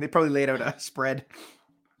food. They probably laid out a spread.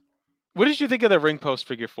 What did you think of the ring post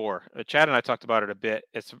figure 4? Chad and I talked about it a bit.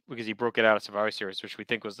 It's because he broke it out at Survivor Series, which we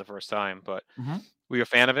think was the first time. But were you a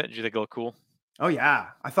fan of it? Did you think it looked cool? Oh yeah,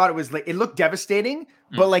 I thought it was like it looked devastating,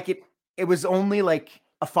 but like it was only like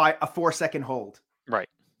a 4-second hold, right?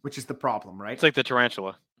 Which is the problem, right? It's like the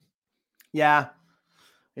tarantula. Yeah.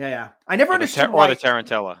 I never understood why or the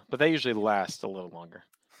tarantella, but they usually last a little longer.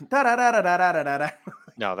 No,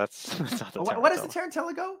 that's not the tarantella. What does the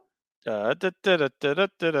tarantella go? Sorry,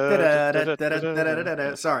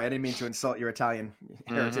 I didn't mean to insult your Italian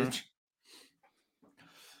heritage.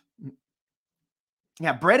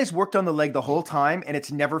 Yeah, Bret has worked on the leg the whole time, and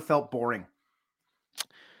it's never felt boring.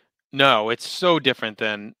 No, it's so different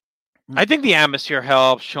than. I think the atmosphere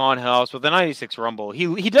helps. Shawn helps, but the '96 Rumble,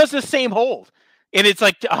 he does the same hold, and it's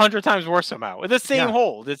like 100 times worse somehow. It's the same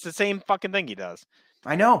hold. It's the same fucking thing he does.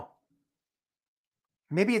 I know.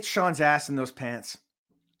 Maybe it's Shawn's ass in those pants.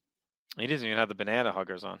 He doesn't even have the banana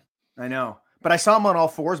huggers on. I know. But I saw him on all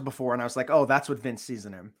fours before, and I was like, oh, that's what Vince sees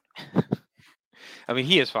in him. I mean,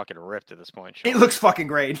 he is fucking ripped at this point. It looks fucking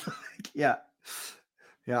great. Yeah.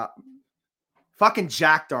 Fucking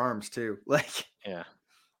jacked arms, too. Like, yeah.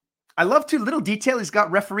 I love, too, little detail. He's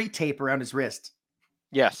got referee tape around his wrist.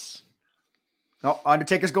 Yes. Oh,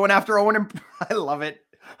 Undertaker's going after Owen. And I love it.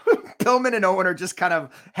 Pillman and Owen are just kind of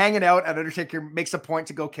hanging out, and Undertaker makes a point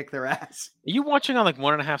to go kick their ass. Are you watching on like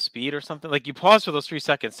 1.5 speed or something? Like you pause for those 3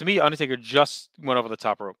 seconds. To me, Undertaker just went over the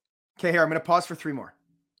top rope. Okay, here, I'm going to pause for 3 more.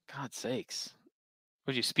 God's sakes.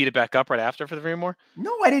 Would you speed it back up right after for the 3 more?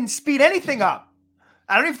 No, I didn't speed anything up.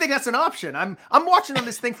 I don't even think that's an option. I'm watching on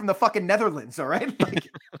this thing from the fucking Netherlands, all right? Like...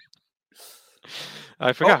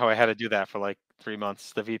 I forgot how I had to do that for like 3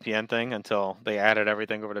 months, the VPN thing, until they added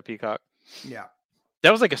everything over to Peacock. Yeah.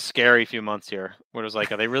 That was like a scary few months here, where it was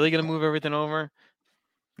like, are they really going to move everything over?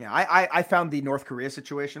 Yeah, I found the North Korea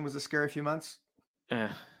situation was a scary few months.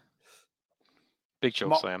 Big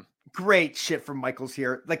choke slam. Great shit from Michaels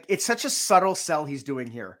here. Like, it's such a subtle sell he's doing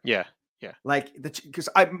here. Yeah. Like, because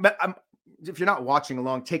I'm if you're not watching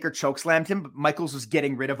along, Taker chokeslammed him, but Michaels was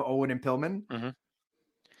getting rid of Owen and Pillman. Mm-hmm.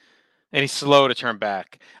 And he's slow to turn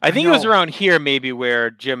back. I think it was around here maybe where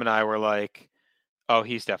Jim and I were like, oh,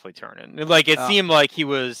 he's definitely turning. Like it seemed like he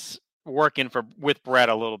was working with Bret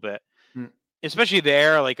a little bit. Especially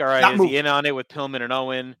there, like, all right, is he in on it with Pillman and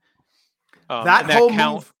Owen? That whole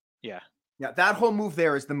move. Yeah, that whole move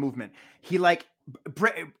there is the movement. He like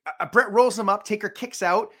Bret rolls him up, Taker kicks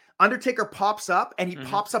out, Undertaker pops up, and he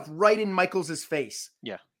pops up right in Michaels' face.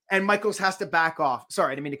 Yeah. And Michaels has to back off.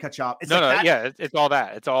 Sorry, I didn't mean to cut you off. It's it's all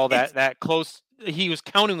that. It's all that close. He was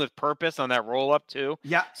counting with purpose on that roll up too.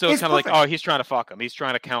 Yeah. So it's kind of like, oh, he's trying to fuck him. He's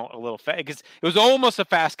trying to count a little fast because it was almost a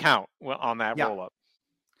fast count on that roll up.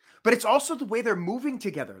 But it's also the way they're moving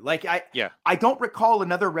together. Like I don't recall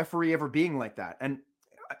another referee ever being like that. And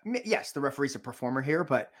yes, the referee's a performer here,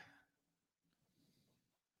 but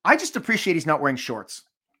I just appreciate he's not wearing shorts.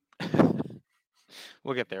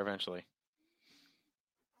 We'll get there eventually.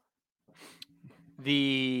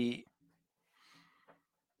 The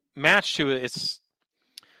match to it's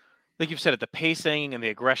like you've said, the pacing and the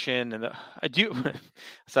aggression and I do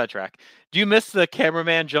sidetrack. Do you miss the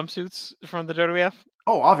cameraman jumpsuits from the WWF?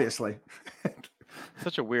 Oh, obviously.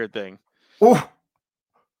 Such a weird thing. Oh,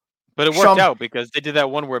 but it worked out because they did that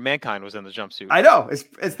one where Mankind was in the jumpsuit. I know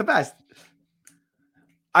it's the best.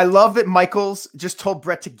 I love that Michaels just told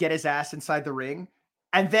Bret to get his ass inside the ring.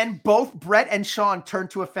 And then both Bret and Shawn turned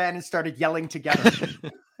to a fan and started yelling together.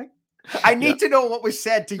 I need to know what was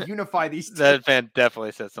said to unify these two. That fan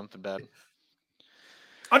definitely said something bad.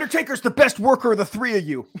 Undertaker's the best worker of the three of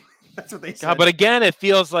you. That's what they said. But again, it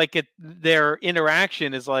feels like their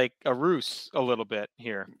interaction is like a ruse a little bit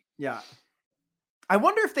here. Yeah. I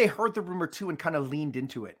wonder if they heard the rumor too and kind of leaned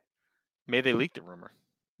into it. Maybe they leaked the rumor.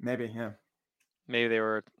 Maybe, yeah. Maybe they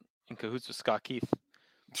were in cahoots with Scott Keith.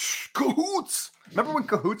 Cahoots! Remember when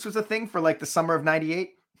cahoots was a thing for like the summer of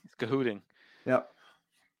 '98? It's cahooting. Yep.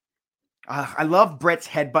 I love Bret's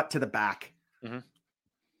headbutt to the back. Mm-hmm.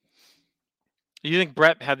 Do you think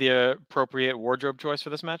Bret had the appropriate wardrobe choice for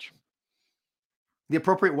this match? The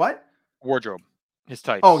appropriate what? Wardrobe. His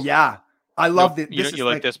tights. Oh, yeah. I love it. You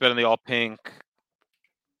like this better than the all pink,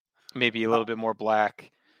 maybe a little bit more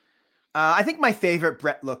black. I think my favorite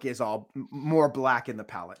Bret look is all more black in the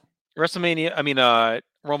palette.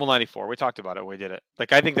 Rumble 94. We talked about it when we did it.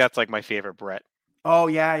 Like, I think that's like my favorite Bret. Oh,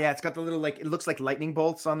 yeah. It's got the little, like, it looks like lightning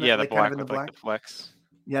bolts on the, the like, black kind of in the black. Like the flex.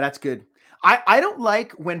 Yeah, that's good. I don't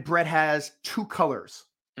like when Bret has two colors.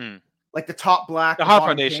 Like the top black. The Hart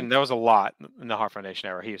Foundation, there was a lot in the Hart Foundation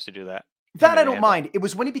era. He used to do that. That I don't mind. It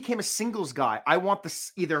was when he became a singles guy. I want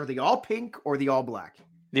either the all pink or the all black.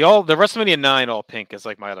 The WrestleMania 9 all pink is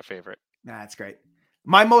like my other favorite. That's great.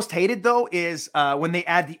 My most hated though is when they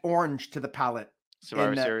add the orange to the palette.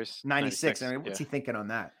 Survivor Series 96. I mean, what's he thinking on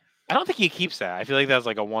that? I don't think he keeps that. I feel like that's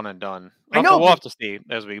like a one and done. I know. We'll have to see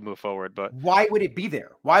as we move forward. But why would it be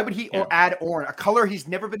there? Why would he add orange, a color he's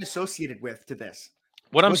never been associated with, to this?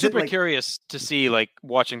 What I'm super curious to see, like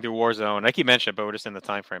watching through Warzone, I keep mentioning it, but we're just in the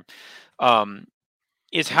time frame,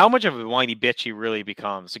 is how much of a whiny bitch he really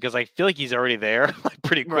becomes. Because I feel like he's already there like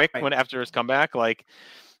pretty quick after his comeback. Like,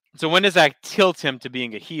 so when does that tilt him to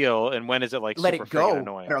being a heel, and when is it like let super it go?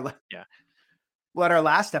 Annoying? Yeah. Well, at our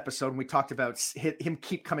last episode, we talked about him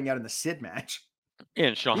keep coming out in the Sid match.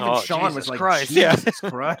 And Sean, Sean was like, Christ, Jesus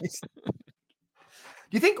Christ.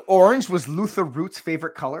 Do you think orange was Luther Root's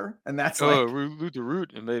favorite color? And that's Luther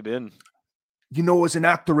Root, it may have been. You know, as an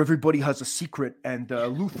actor, everybody has a secret, and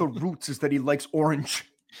Luther Root's is that he likes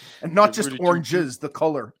orange, and not just oranges, the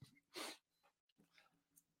color.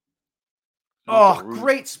 Oh,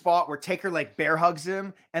 great spot where Taker like bear hugs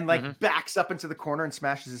him and like backs up into the corner and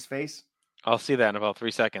smashes his face. I'll see that in about 3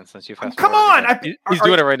 seconds since you fast. Come on! He's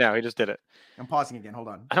doing it right now. He just did it. I'm pausing again. Hold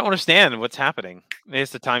on. I don't understand what's happening. Maybe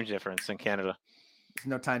it's the time difference in Canada. There's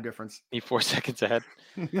no time difference. Need 4 seconds ahead.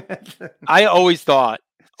 I always thought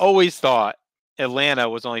Atlanta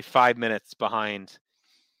was only 5 minutes behind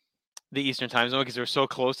the Eastern time zone because they were so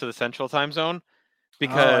close to the Central time zone.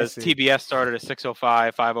 Because TBS started at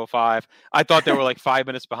 6:05, 5:05. I thought they were like 5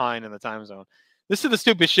 minutes behind in the time zone. This is the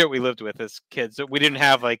stupid shit we lived with as kids. We didn't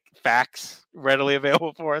have like facts readily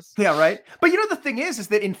available for us. Yeah, right. But you know, the thing is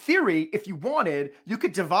that in theory, if you wanted, you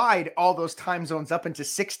could divide all those time zones up into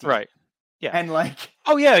 60. Right. Yeah. And like,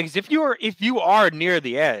 oh yeah, because if you are near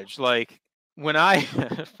the edge, like when I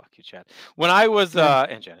fuck you, Chad. When I was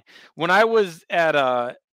and Jenny, when I was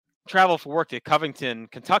at travel for work to Covington,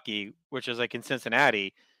 Kentucky, which is like in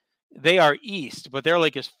Cincinnati, they are east, but they're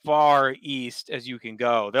like as far east as you can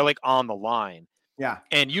go. They're like on the line. Yeah.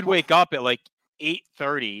 And you'd wake up at like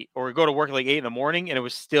 8:30 or go to work at like 8 in the morning and it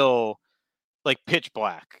was still like pitch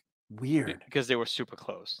black. Weird. because they were super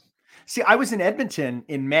close. See, I was in Edmonton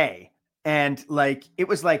in May, and like it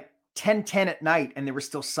was like 10:10 at night, and there was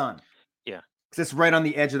still sun. Yeah, because it's right on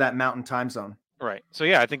the edge of that mountain time zone. Right. So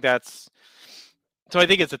yeah, I think it's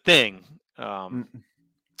a thing.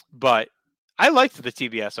 But I liked the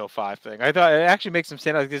TBS 05 thing. I thought it actually makes them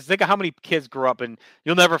stand out. Because think of how many kids grew up and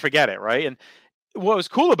you'll never forget it, right? And what was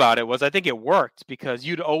cool about it was I think it worked because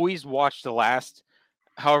you'd always watch the last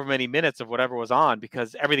however many minutes of whatever was on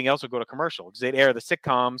because everything else would go to commercial because they'd air the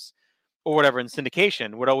sitcoms or whatever in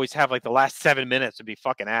syndication would always have like the last 7 minutes would be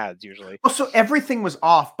fucking ads usually. Oh, so everything was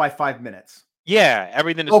off by 5 minutes. Yeah,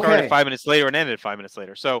 everything that started 5 minutes later and ended 5 minutes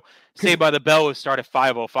later. So Saved by the Bell would start at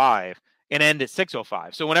 5:05 and end at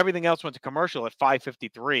 6:05. So when everything else went to commercial at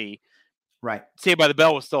 5:53, right, Saved by the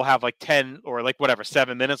Bell will still have like 10 or like whatever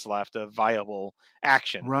 7 minutes left of viable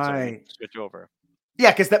action. Right, so switch over.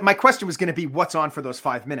 Yeah, because my question was going to be what's on for those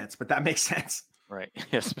 5 minutes, but that makes sense. Right.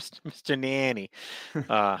 Yes, Mr. Nanny.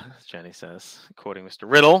 Jenny says, quoting Mr.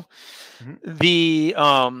 Riddle. The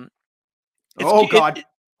God.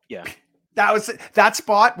 Yeah. That was that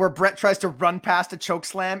spot where Bret tries to run past a choke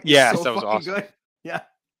slam. Yes, so that was awesome. Good. Yeah.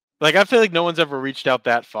 Like I feel like no one's ever reached out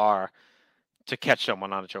that far to catch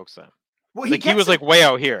someone on a choke slam. Well, he was like way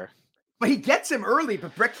out here. But he gets him early,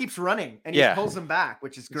 but Bret keeps running and he pulls him back,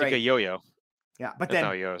 which is great. It's like a yo-yo. Yeah, but that's then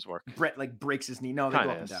how yo-yos work. Bret like breaks his knee. No, they go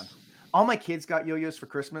up and down. All my kids got yo-yos for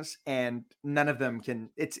Christmas, and none of them can.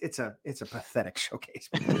 It's a pathetic showcase.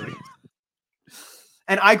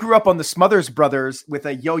 And I grew up on the Smothers Brothers with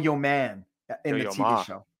a Yo-Yo Man in the TV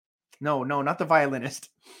show. No, not the violinist.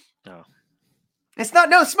 No, it's not.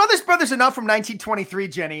 No, Smothers Brothers are not from 1923,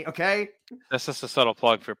 Jenny. Okay, that's just a subtle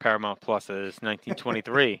plug for Paramount Plus. It is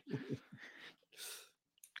 1923.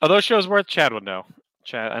 Are those shows worth? Chad would know.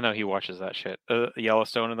 Chad, I know he watches that shit.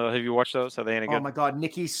 Yellowstone and those. Have you watched those? Are they any good? Oh my god,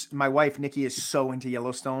 my wife Nikki is so into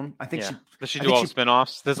Yellowstone. I think does she do all the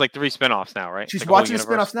spinoffs? There's like 3 spinoffs now, right? She's watching the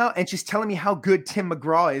spinoffs now, and she's telling me how good Tim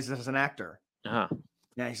McGraw is as an actor. Yeah,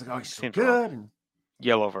 he's like, oh, he's so good. And...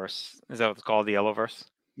 Yellowverse. Is that what it's called? The Yellowverse?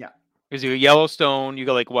 Yeah. Because you go Yellowstone, you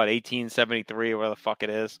go like what, 1873 or where the fuck it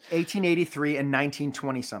is? 1883 and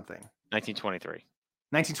 1920 something. 1923.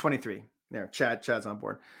 1923. There, Chad's on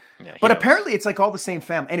board. Yeah, but apparently it's like all the same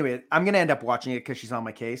family. Anyway, I'm going to end up watching it because she's on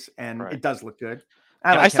my case and it does look good.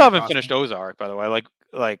 I still haven't finished Ozark, by the way.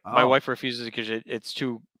 Like my wife refuses because it's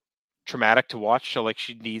too traumatic to watch. So like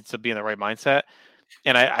she needs to be in the right mindset.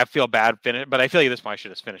 And I feel bad but I feel like at this point I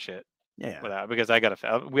should just finish it. Yeah. Without, because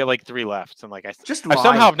we have like 3 left. And like I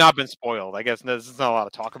somehow have not been spoiled. I guess there's not a lot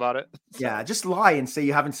of talk about it. So. Yeah, just lie and say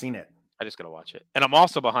you haven't seen it. I just gotta watch it, and I'm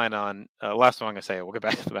also behind on. Last one I'm gonna say. We'll get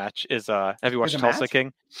back to the match. Is have you watched Tulsa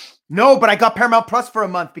King? No, but I got Paramount Plus for a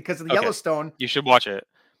month because of the Yellowstone. You should watch it.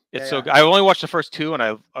 It's so good. I only watched the first 2, and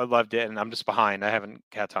I loved it, and I'm just behind. I haven't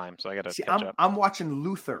had time, so I gotta catch up. I'm watching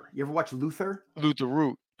Luther. You ever watch Luther? Luther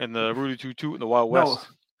Root and the Rudy Toot Toot in the Wild West. No,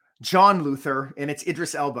 John Luther, and it's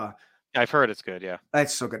Idris Elba. I've heard it's good. Yeah,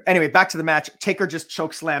 it's so good. Anyway, back to the match. Taker just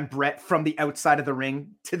chokeslammed Bret from the outside of the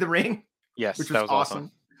ring to the ring. Yes, which was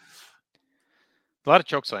awesome. A lot of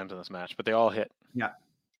choke slams in this match, but they all hit. Yeah.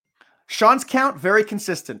 Sean's count, very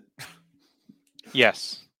consistent.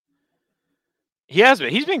 Yes. He has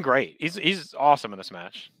been. He's been great. He's awesome in this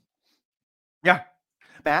match. Yeah.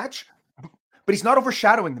 Match, but he's not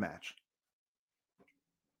overshadowing the match.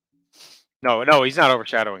 No, he's not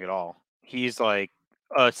overshadowing at all. He's like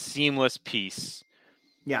a seamless piece.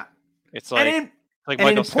 Yeah. It's like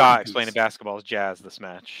Michael Scott explaining basketball as jazz this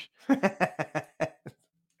match.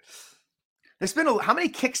 There's been how many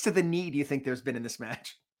kicks to the knee do you think there's been in this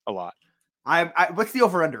match? A lot. What's the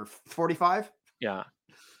over under? 45? Yeah.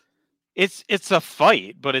 It's a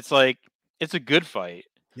fight, but it's like it's a good fight.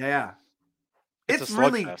 Yeah. It's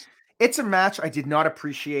a match I did not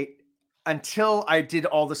appreciate until I did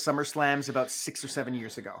all the SummerSlams about 6 or 7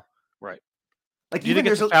 years ago. Right. Like, do you think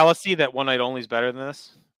it's a fallacy that One Night Only is better than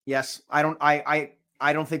this? Yes. I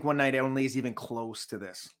don't think One Night Only is even close to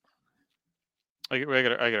this. I gotta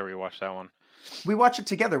rewatch that one. We watched it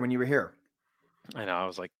together when you were here. I know. I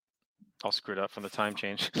was like all screwed up from the time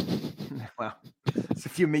change. Well, it's a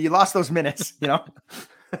few minutes. You lost those minutes, you know?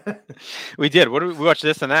 We did. We watched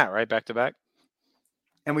this and that, right? Back to back.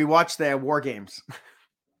 And we watched the War Games.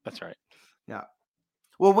 That's right. Yeah.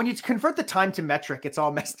 Well, when you convert the time to metric, it's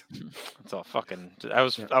all messed up. It's all fucking... I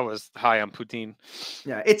was high on poutine.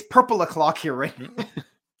 Yeah, it's purple o'clock here, right?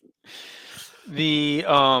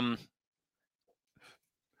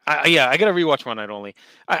 I gotta rewatch One Night Only.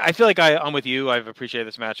 I feel like I'm with you. I've appreciated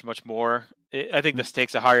this match much more. I think the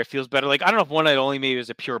stakes are higher. It feels better. Like, I don't know if One Night Only maybe is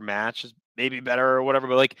a pure match is maybe better or whatever,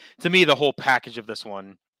 but like to me the whole package of this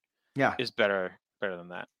one is better than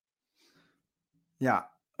that. Yeah.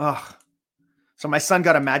 Ugh. So my son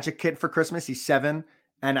got a magic kit for Christmas. He's 7.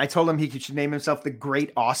 And I told him he should name himself the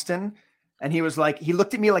Great Austin. And he was like, he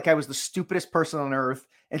looked at me like I was the stupidest person on earth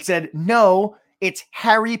and said, no, it's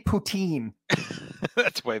Harry Poutine.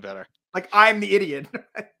 That's way better. Like I'm the idiot.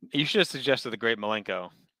 You should have suggested the Great Malenko.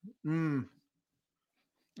 Mm.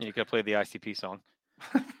 You could have played the ICP song.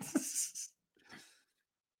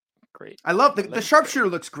 Great. I love the sharpshooter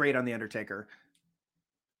looks great on the Undertaker.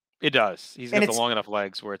 It does. He's got the long enough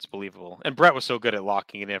legs where it's believable. And Bret was so good at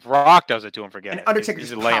locking it in. If Rock does it to him, forget it. Undertaker's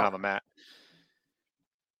he's laying on the mat.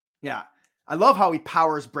 Yeah. I love how he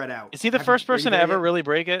powers Bret out. Is he the first person to ever really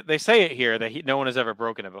break it? They say it here that no one has ever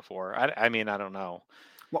broken it before. I mean, I don't know.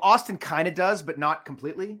 Well, Austin kind of does, but not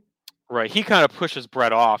completely. Right. He kind of pushes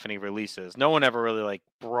Bret off and he releases. No one ever really like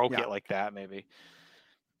broke it like that, maybe.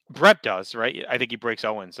 Bret does, right? I think he breaks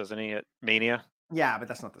Owens, doesn't he, at Mania? Yeah, but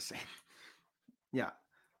that's not the same. Yeah.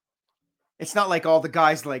 It's not like all the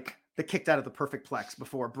guys like that kicked out of the perfect plex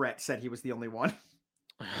before Bret said he was the only one.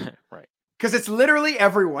 Right. Because it's literally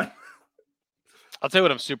everyone. I'll tell you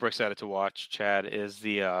what I'm super excited to watch, Chad, is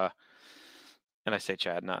the and I say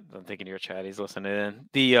Chad, I'm thinking you're Chad, he's listening in.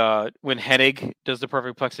 The when Hennig does the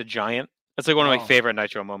perfect plex at Giant. That's like one of my favorite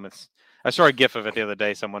Nitro moments. I saw a GIF of it the other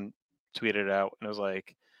day. Someone tweeted it out and it was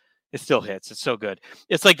like, it still hits. It's so good.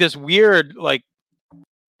 It's like this weird, like,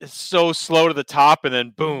 it's so slow to the top and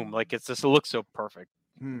then boom, like it looks so perfect.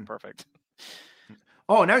 Perfect.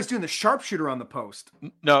 Oh, now he's doing the sharpshooter on the post.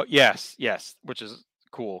 No, yes, which is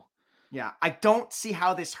cool. Yeah, I don't see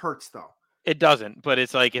how this hurts though. It doesn't, but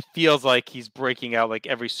it's like it feels like he's breaking out like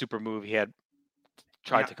every super move he had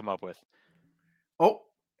tried to come up with. Oh,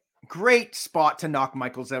 great spot to knock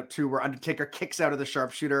Michaels out too, where Undertaker kicks out of the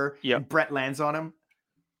sharpshooter and Bret lands on him.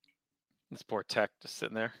 This poor tech just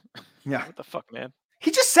sitting there. Yeah. What the fuck, man?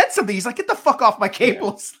 He just said something. He's like, get the fuck off my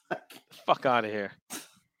cables. Yeah. Fuck out of here.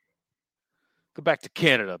 Go back to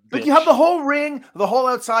Canada, bitch. Like you have the whole ring, the whole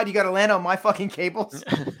outside. You got to land on my fucking cables.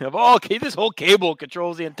 This whole cable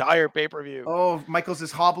controls the entire pay-per-view. Oh, Michaels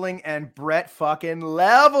is hobbling and Bret fucking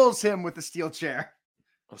levels him with the steel chair.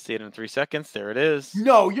 We'll see it in 3 seconds. There it is.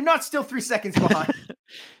 No, you're not still 3 seconds behind.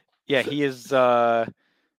 Yeah, he is. I'll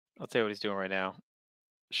tell you what he's doing right now.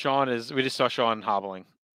 We just saw Sean hobbling.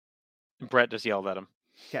 Bret just yelled at him.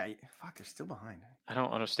 Yeah, fuck, they're still behind. I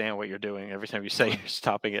don't understand what you're doing. Every time you say you're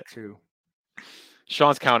stopping it. 2.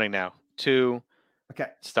 Sean's counting now. 2. Okay.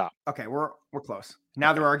 Stop. Okay, we're close.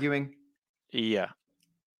 Now they're arguing. Yeah.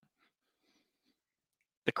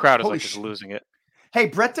 The crowd is just losing it. Hey,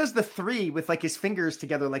 Bret does the 3 with like his fingers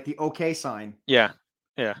together, like the OK sign. Yeah.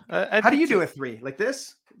 Yeah. How do you do a 3? Like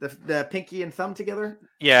this? The pinky and thumb together?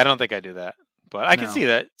 Yeah, I don't think I do that. But I can see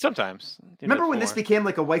that sometimes. Remember when this became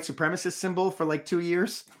like a white supremacist symbol for like 2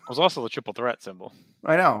 years? It was also the triple threat symbol.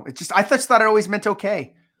 I know. I just thought it always meant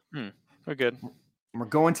okay. We're good. We're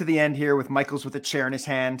going to the end here with Michaels with a chair in his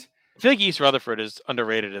hand. I feel like East Rutherford is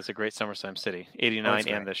underrated as a great SummerSlam city. 89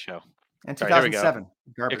 and this show. And 2007.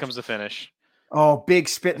 Here comes the finish. Oh, big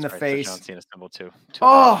spit in the face. John Cena symbol too.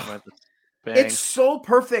 Oh, it's so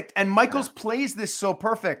perfect. And Michaels plays this so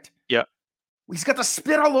perfect. Yeah. He's got the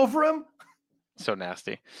spit all over him. So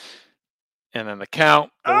nasty. And then the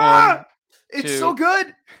count. The 1, it's 2, so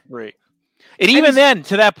good. 3. And even then,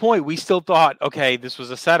 to that point, we still thought, okay, this was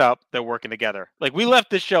a setup. They're working together. Like we left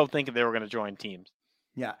this show thinking they were going to join teams.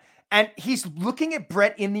 Yeah. And he's looking at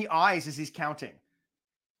Bret in the eyes as he's counting.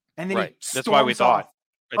 And then he storms That's why we thought.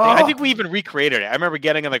 I think we even recreated it. I remember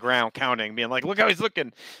getting on the ground, counting, being like, look how he's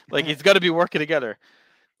looking. Like he's got to be working together.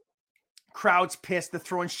 Crowd's pissed. They're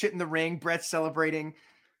throwing shit in the ring. Bret's celebrating.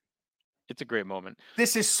 It's a great moment.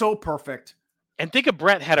 This is so perfect. And think of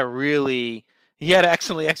Bret had to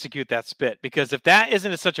excellently execute that spit, because if that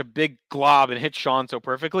isn't such a big glob and hit Sean so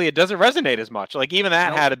perfectly, it doesn't resonate as much. Like even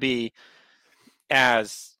that had to be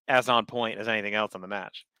as on point as anything else on the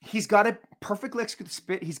match. He's got to perfectly execute the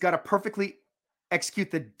spit. He's got to perfectly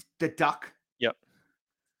execute the duck. Yep.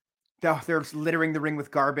 They're littering the ring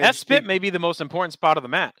with garbage. That spit may be the most important spot of the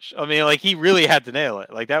match. I mean, like he really had to nail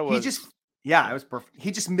it. Like that was. Yeah, it was perfect. He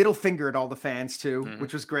just middle fingered all the fans too,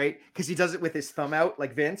 which was great because he does it with his thumb out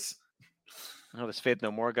like Vince. Oh, this Faith No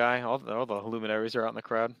More guy. All the luminaries are out in the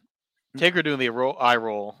crowd. Taker doing the eye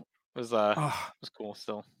roll was cool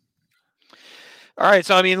still. All right,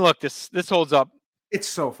 so I mean, look, this holds up. It's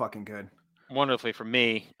so fucking good. Wonderfully for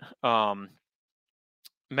me.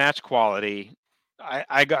 Match quality.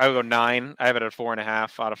 I go 9. I have it at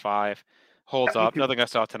 4.5 out of 5. Holds up. Nothing I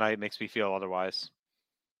saw tonight makes me feel otherwise.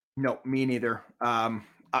 No, me neither. I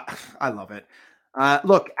love it.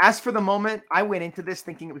 Look, as for the moment, I went into this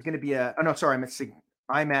thinking it was going to be I'm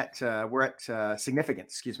we're at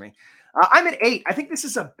significance, excuse me. I'm at 8. I think this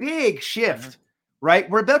is a big shift, right?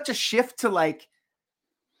 We're about to shift to like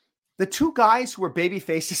the two guys who were baby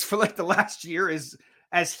faces for like the last year as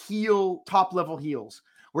top level heels.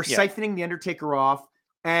 We're siphoning the Undertaker off,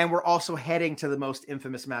 and we're also heading to the most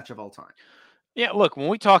infamous match of all time. Yeah, look, when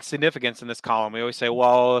we talk significance in this column, we always say,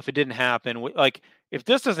 well, if it didn't happen, if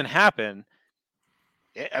this doesn't happen,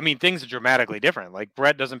 I mean, things are dramatically different. Like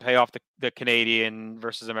Bret doesn't pay off the Canadian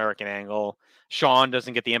versus American angle. Shawn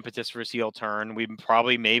doesn't get the impetus for his heel turn. We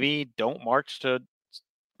probably maybe don't march to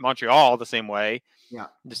Montreal the same way. Yeah.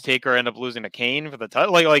 Does Taker end up losing to Kane for the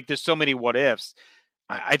title? Like there's so many what ifs.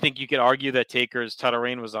 I think you could argue that Taker's title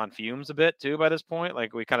reign was on fumes a bit too by this point.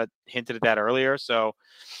 Like we kind of hinted at that earlier. So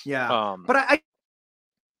yeah, but I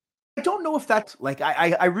don't know if that's like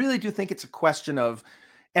I really do think it's a question of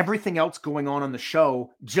everything else going on the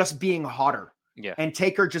show just being hotter. Yeah, and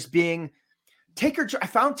Taker just being Taker. I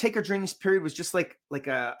found Taker during this period was just like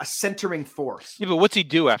a centering force. Yeah, but what's he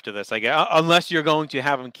do after this? Like unless you're going to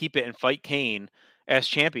have him keep it and fight Kane as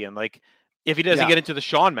champion, like if he doesn't get into the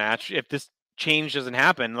Shawn match, if this change doesn't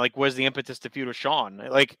happen, like where's the impetus to feud with Shawn?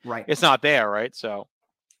 Like it's not there, right? So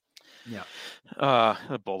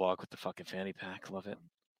the Bulldog with the fucking fanny pack, love it.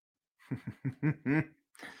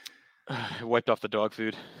 Wiped off the dog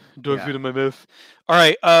food in my mouth. All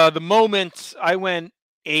right, the moment I went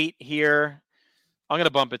 8 here, I'm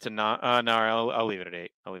gonna bump it to 9. No, I'll leave it at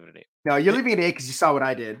 8. No, you're leaving it at 8 because you saw what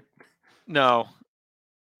I did. No,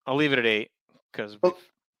 I'll leave it at 8 because we've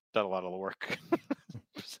done a lot of the work.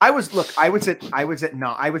 I was at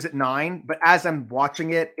 9, but as I'm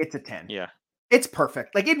watching it, it's a 10. Yeah. It's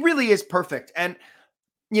perfect. Like it really is perfect. And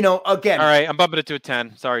again. All right, I'm bumping it to a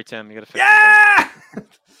 10. Sorry, Tim. You gotta fix it.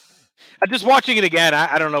 I'm just watching it again.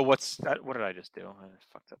 I don't know what did I just do? I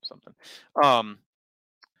fucked up something.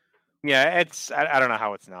 Yeah, it's I don't know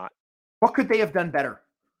how it's not. What could they have done better?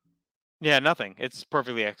 Yeah, nothing. It's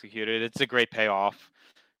perfectly executed. It's a great payoff.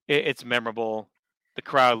 It's memorable. The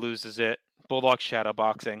crowd loses it. Bulldog shadow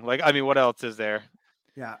boxing. Like, I mean, what else is there?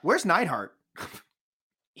 Yeah. Where's Neidhart?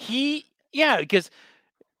 Because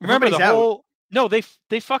remember the whole. No, they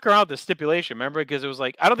fuck around the stipulation. Remember, because it was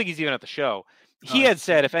like I don't think he's even at the show. He had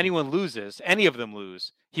said if anyone loses, any of them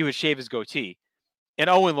lose, he would shave his goatee. And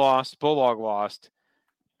Owen lost. Bulldog lost.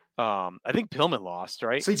 I think Pillman lost,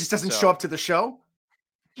 right? So he just doesn't show up to the show?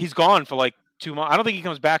 He's gone for like 2 months. I don't think he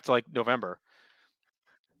comes back to like November.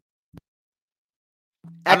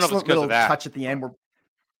 Excellent little touch at the end where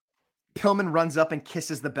Pillman runs up and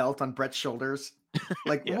kisses the belt on Bret's shoulders.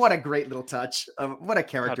 Like, what a great little touch. What a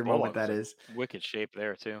character moment that is. Wicked shape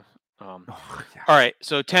there, too. All right,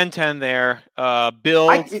 so 10-10 there. Bill,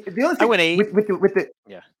 the only thing, I went 8. With the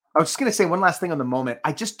I was just going to say one last thing on the moment.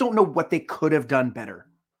 I just don't know what they could have done better.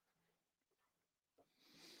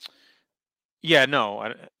 Yeah,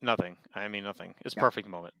 no, nothing. I mean, nothing. It's perfect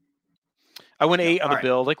moment. I went 8 on the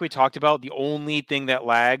build. Like we talked about, the only thing that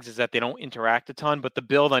lags is that they don't interact a ton, but the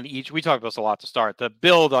build on each, we talked about this a lot to start. The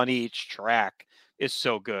build on each track is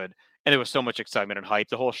so good. And it was so much excitement and hype.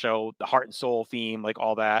 The whole show, the heart and soul theme, like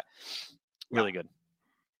all that. Really good.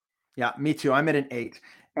 Yeah, me too. I'm at an 8.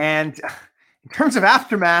 And in terms of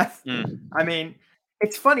aftermath, I mean,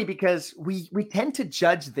 it's funny because we tend to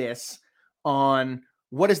judge this on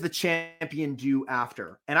what does the champion do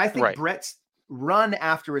after. And I think Bret's run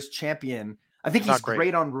after his champion, I think he's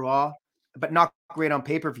great on Raw, but not great on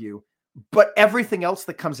pay-per-view. But everything else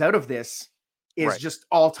that comes out of this is just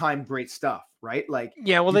all-time great stuff, right? Like,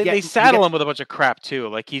 they saddle him with a bunch of crap too.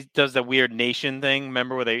 Like he does the weird nation thing.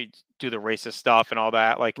 Remember where they do the racist stuff and all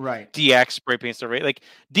that? Like DX spray paints the race. Like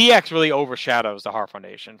DX really overshadows the Hart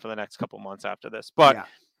Foundation for the next couple months after this. But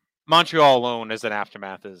Montreal alone as an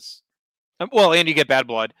aftermath is and you get Bad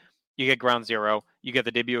Blood, you get Ground Zero, you get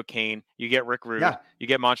the debut of Kane, you get Rick Rude, you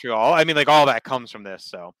get Montreal. I mean, like all that comes from this.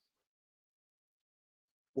 So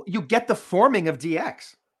you get the forming of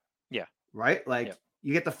DX. Yeah. Right? Like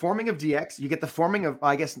you get the forming of DX, you get the forming of,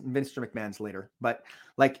 I guess, Vince McMahon's later, but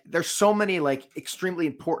like there's so many like extremely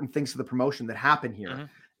important things to the promotion that happen here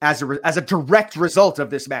as a direct result of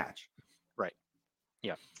this match. Right.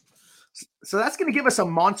 Yeah. So that's going to give us a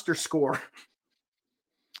monster score.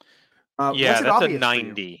 That's a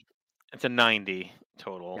 90. It's a 90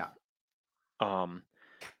 total. Yeah.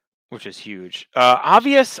 Which is huge.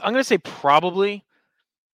 Obvious, I'm going to say probably.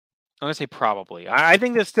 I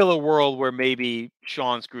think there's still a world where maybe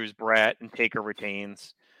Shawn screws Bret and Taker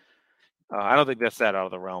retains. I don't think that's that out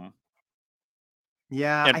of the realm.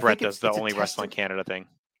 Yeah. And Bret does the only Wrestling Canada thing.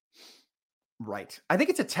 Right. I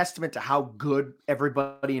think it's a testament to how good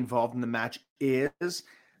everybody involved in the match is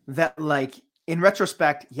that, like, in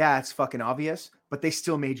retrospect, it's fucking obvious, but they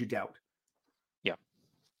still made you doubt. Yeah.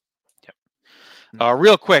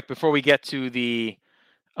 Real quick before we get to the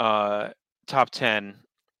top 10,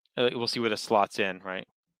 we'll see where the slots in, right?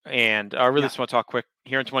 And I really just want to talk quick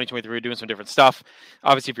here in 2023. We're doing some different stuff.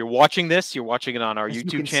 Obviously, if you're watching this, you're watching it on our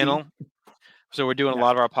YouTube channel. So we're doing a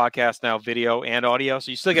lot of our podcasts now, video and audio. So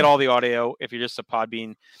you still get all the audio if you're just a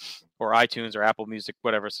Podbean or iTunes or Apple Music,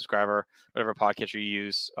 whatever subscriber, whatever podcast you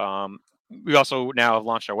use. We also now have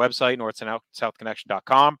launched our website,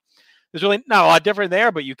 northsouthconnection.com. There's really not a lot different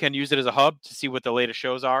there, but you can use it as a hub to see what the latest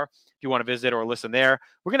shows are. If you want to visit or listen there,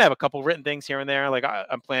 we're going to have a couple written things here and there. Like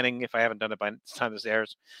I'm planning, if I haven't done it by the time this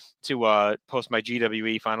airs, to post my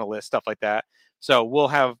GWE final list, stuff like that. So we'll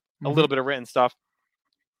have a little bit of written stuff.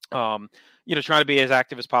 Trying to be as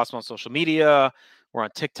active as possible on social media. We're on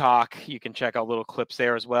TikTok. You can check out little clips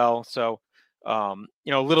there as well. So, a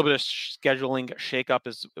little bit of scheduling shake-up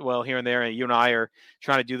as well here and there. And you and I are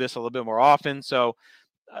trying to do this a little bit more often. So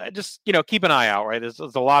just, keep an eye out, right? There's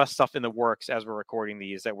a lot of stuff in the works as we're recording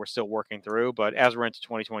these that we're still working through. But as we're into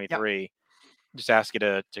 2023, just ask you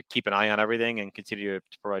to keep an eye on everything and continue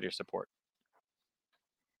to provide your support.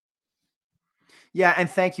 Yeah, and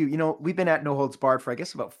thank you. We've been at No Holds Barred for, I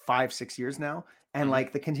guess, about 5-6 years now. And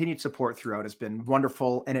like the continued support throughout has been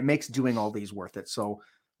wonderful. And it makes doing all these worth it. So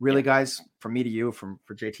really, guys, from me to you, for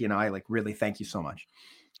JT and I, like really thank you so much.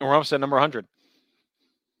 And we're almost at number 100.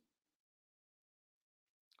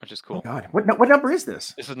 Which is cool. Oh God, what number is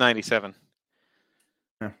this? This is 97.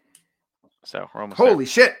 Yeah. So we're almost Holy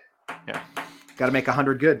shit. Yeah. Got to make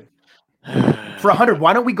 100 good. For 100,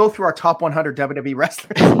 why don't we go through our top 100 WWE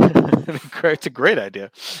wrestlers? It's a great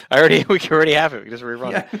idea. We can already have it. We can just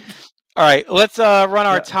rerun it. All right, let's run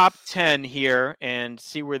our top 10 here and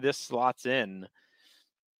see where this slots in.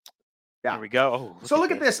 Yeah. Here we go. Oh,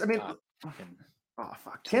 look at this. I mean,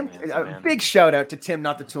 fuck. Tim, big shout out to Tim,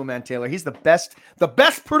 not the Toolman Taylor. He's the best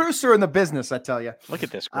producer in the business, I tell you. Look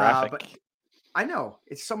at this graphic. But I know.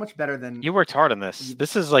 It's so much better than... You worked hard on this.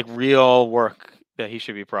 This is like real work that he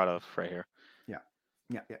should be proud of right here.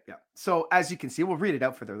 Yeah. So as you can see, we'll read it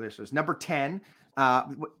out for the listeners. Number 10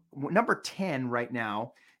 right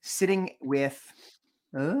now, sitting with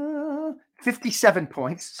 57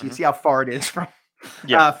 points. So you see how far it is from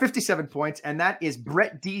 57 points. And that is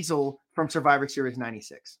Bret Diesel from Survivor Series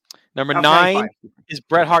 96. Number 9 is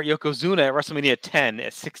Bret Hart Yokozuna at WrestleMania 10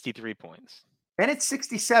 at 63 points. And it's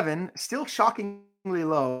 67, still shockingly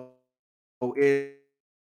low, is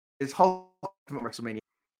Hulk from WrestleMania.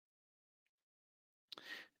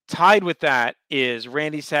 Tied with that is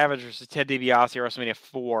Randy Savage versus Ted DiBiase at WrestleMania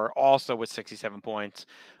 4, also with 67 points.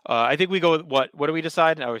 I think we go with what do we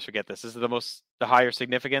decide? I always forget this. Is it the higher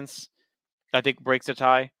significance? I think breaks a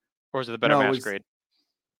tie, or is it the better match grade?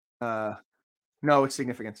 No, it's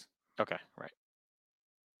significance. Okay, right.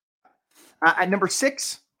 At number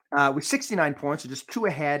 6, with 69 points, so just 2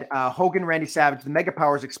 ahead, Hogan, Randy Savage, the Mega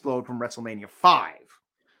Powers Explode from WrestleMania 5.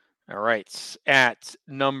 All right. At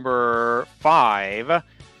number 5,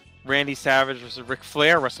 Randy Savage versus Ric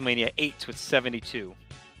Flair, WrestleMania 8 with 72.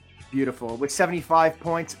 Beautiful. With 75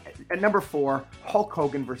 points. At number 4, Hulk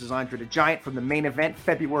Hogan versus Andre the Giant from the main event,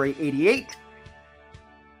 February 88.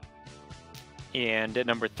 And at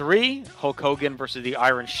number 3, Hulk Hogan versus the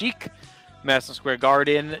Iron Sheik, Madison Square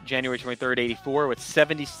Garden, January 23rd, 84 with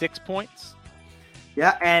 76 points.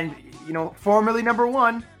 Yeah, and, formerly number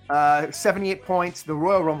 1, 78 points, the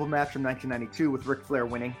Royal Rumble match from 1992 with Ric Flair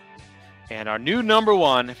winning. And our new number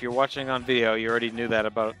 1, if you're watching on video, you already knew that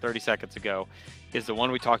about 30 seconds ago, is the one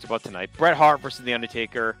we talked about tonight. Bret Hart versus The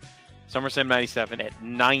Undertaker, SummerSlam 97 at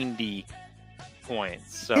 90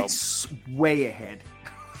 points. So it's way ahead.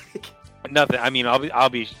 Nothing. I mean,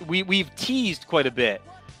 we've teased quite a bit.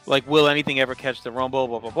 Like, will anything ever catch the Rumble?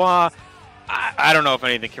 Blah, blah, blah. I don't know if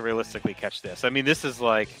anything can realistically catch this. I mean, this is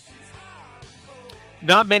like,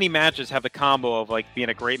 not many matches have the combo of like being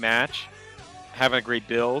a great match, having a great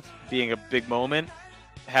build, being a big moment,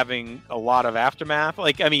 having a lot of aftermath.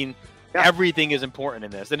 Like, I mean, everything is important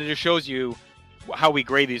in this. And it just shows you how we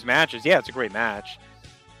grade these matches. Yeah, it's a great match.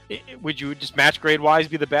 Would you just match grade wise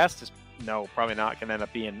be the best? No, probably not. Can end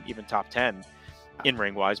up being even top 10 in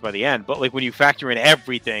ring wise by the end. But like when you factor in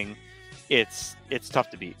everything, it's tough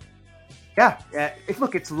to beat. Yeah.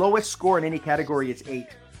 Look, its lowest score in any category is 8.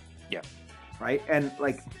 Yeah. Right. And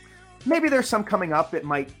like, maybe there's some coming up that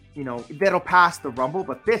might, that'll pass the Rumble,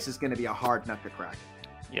 but this is going to be a hard nut to crack.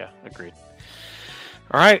 Yeah, agreed.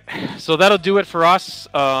 All right, so that'll do it for us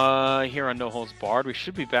here on No Holds Barred. We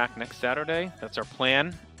should be back next Saturday. That's our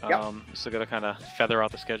plan. Still got to kind of feather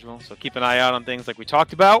out the schedule, so keep an eye out on things like we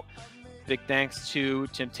talked about. Big thanks to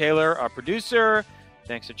Tim Taylor, our producer.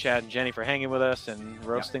 Thanks to Chad and Jenny for hanging with us and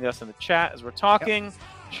roasting us in the chat as we're talking.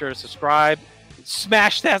 Be sure to subscribe.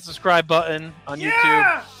 Smash that subscribe button on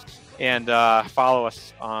YouTube. And follow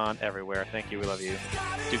us on everywhere. Thank you. We love you.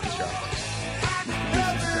 Dookie Strong.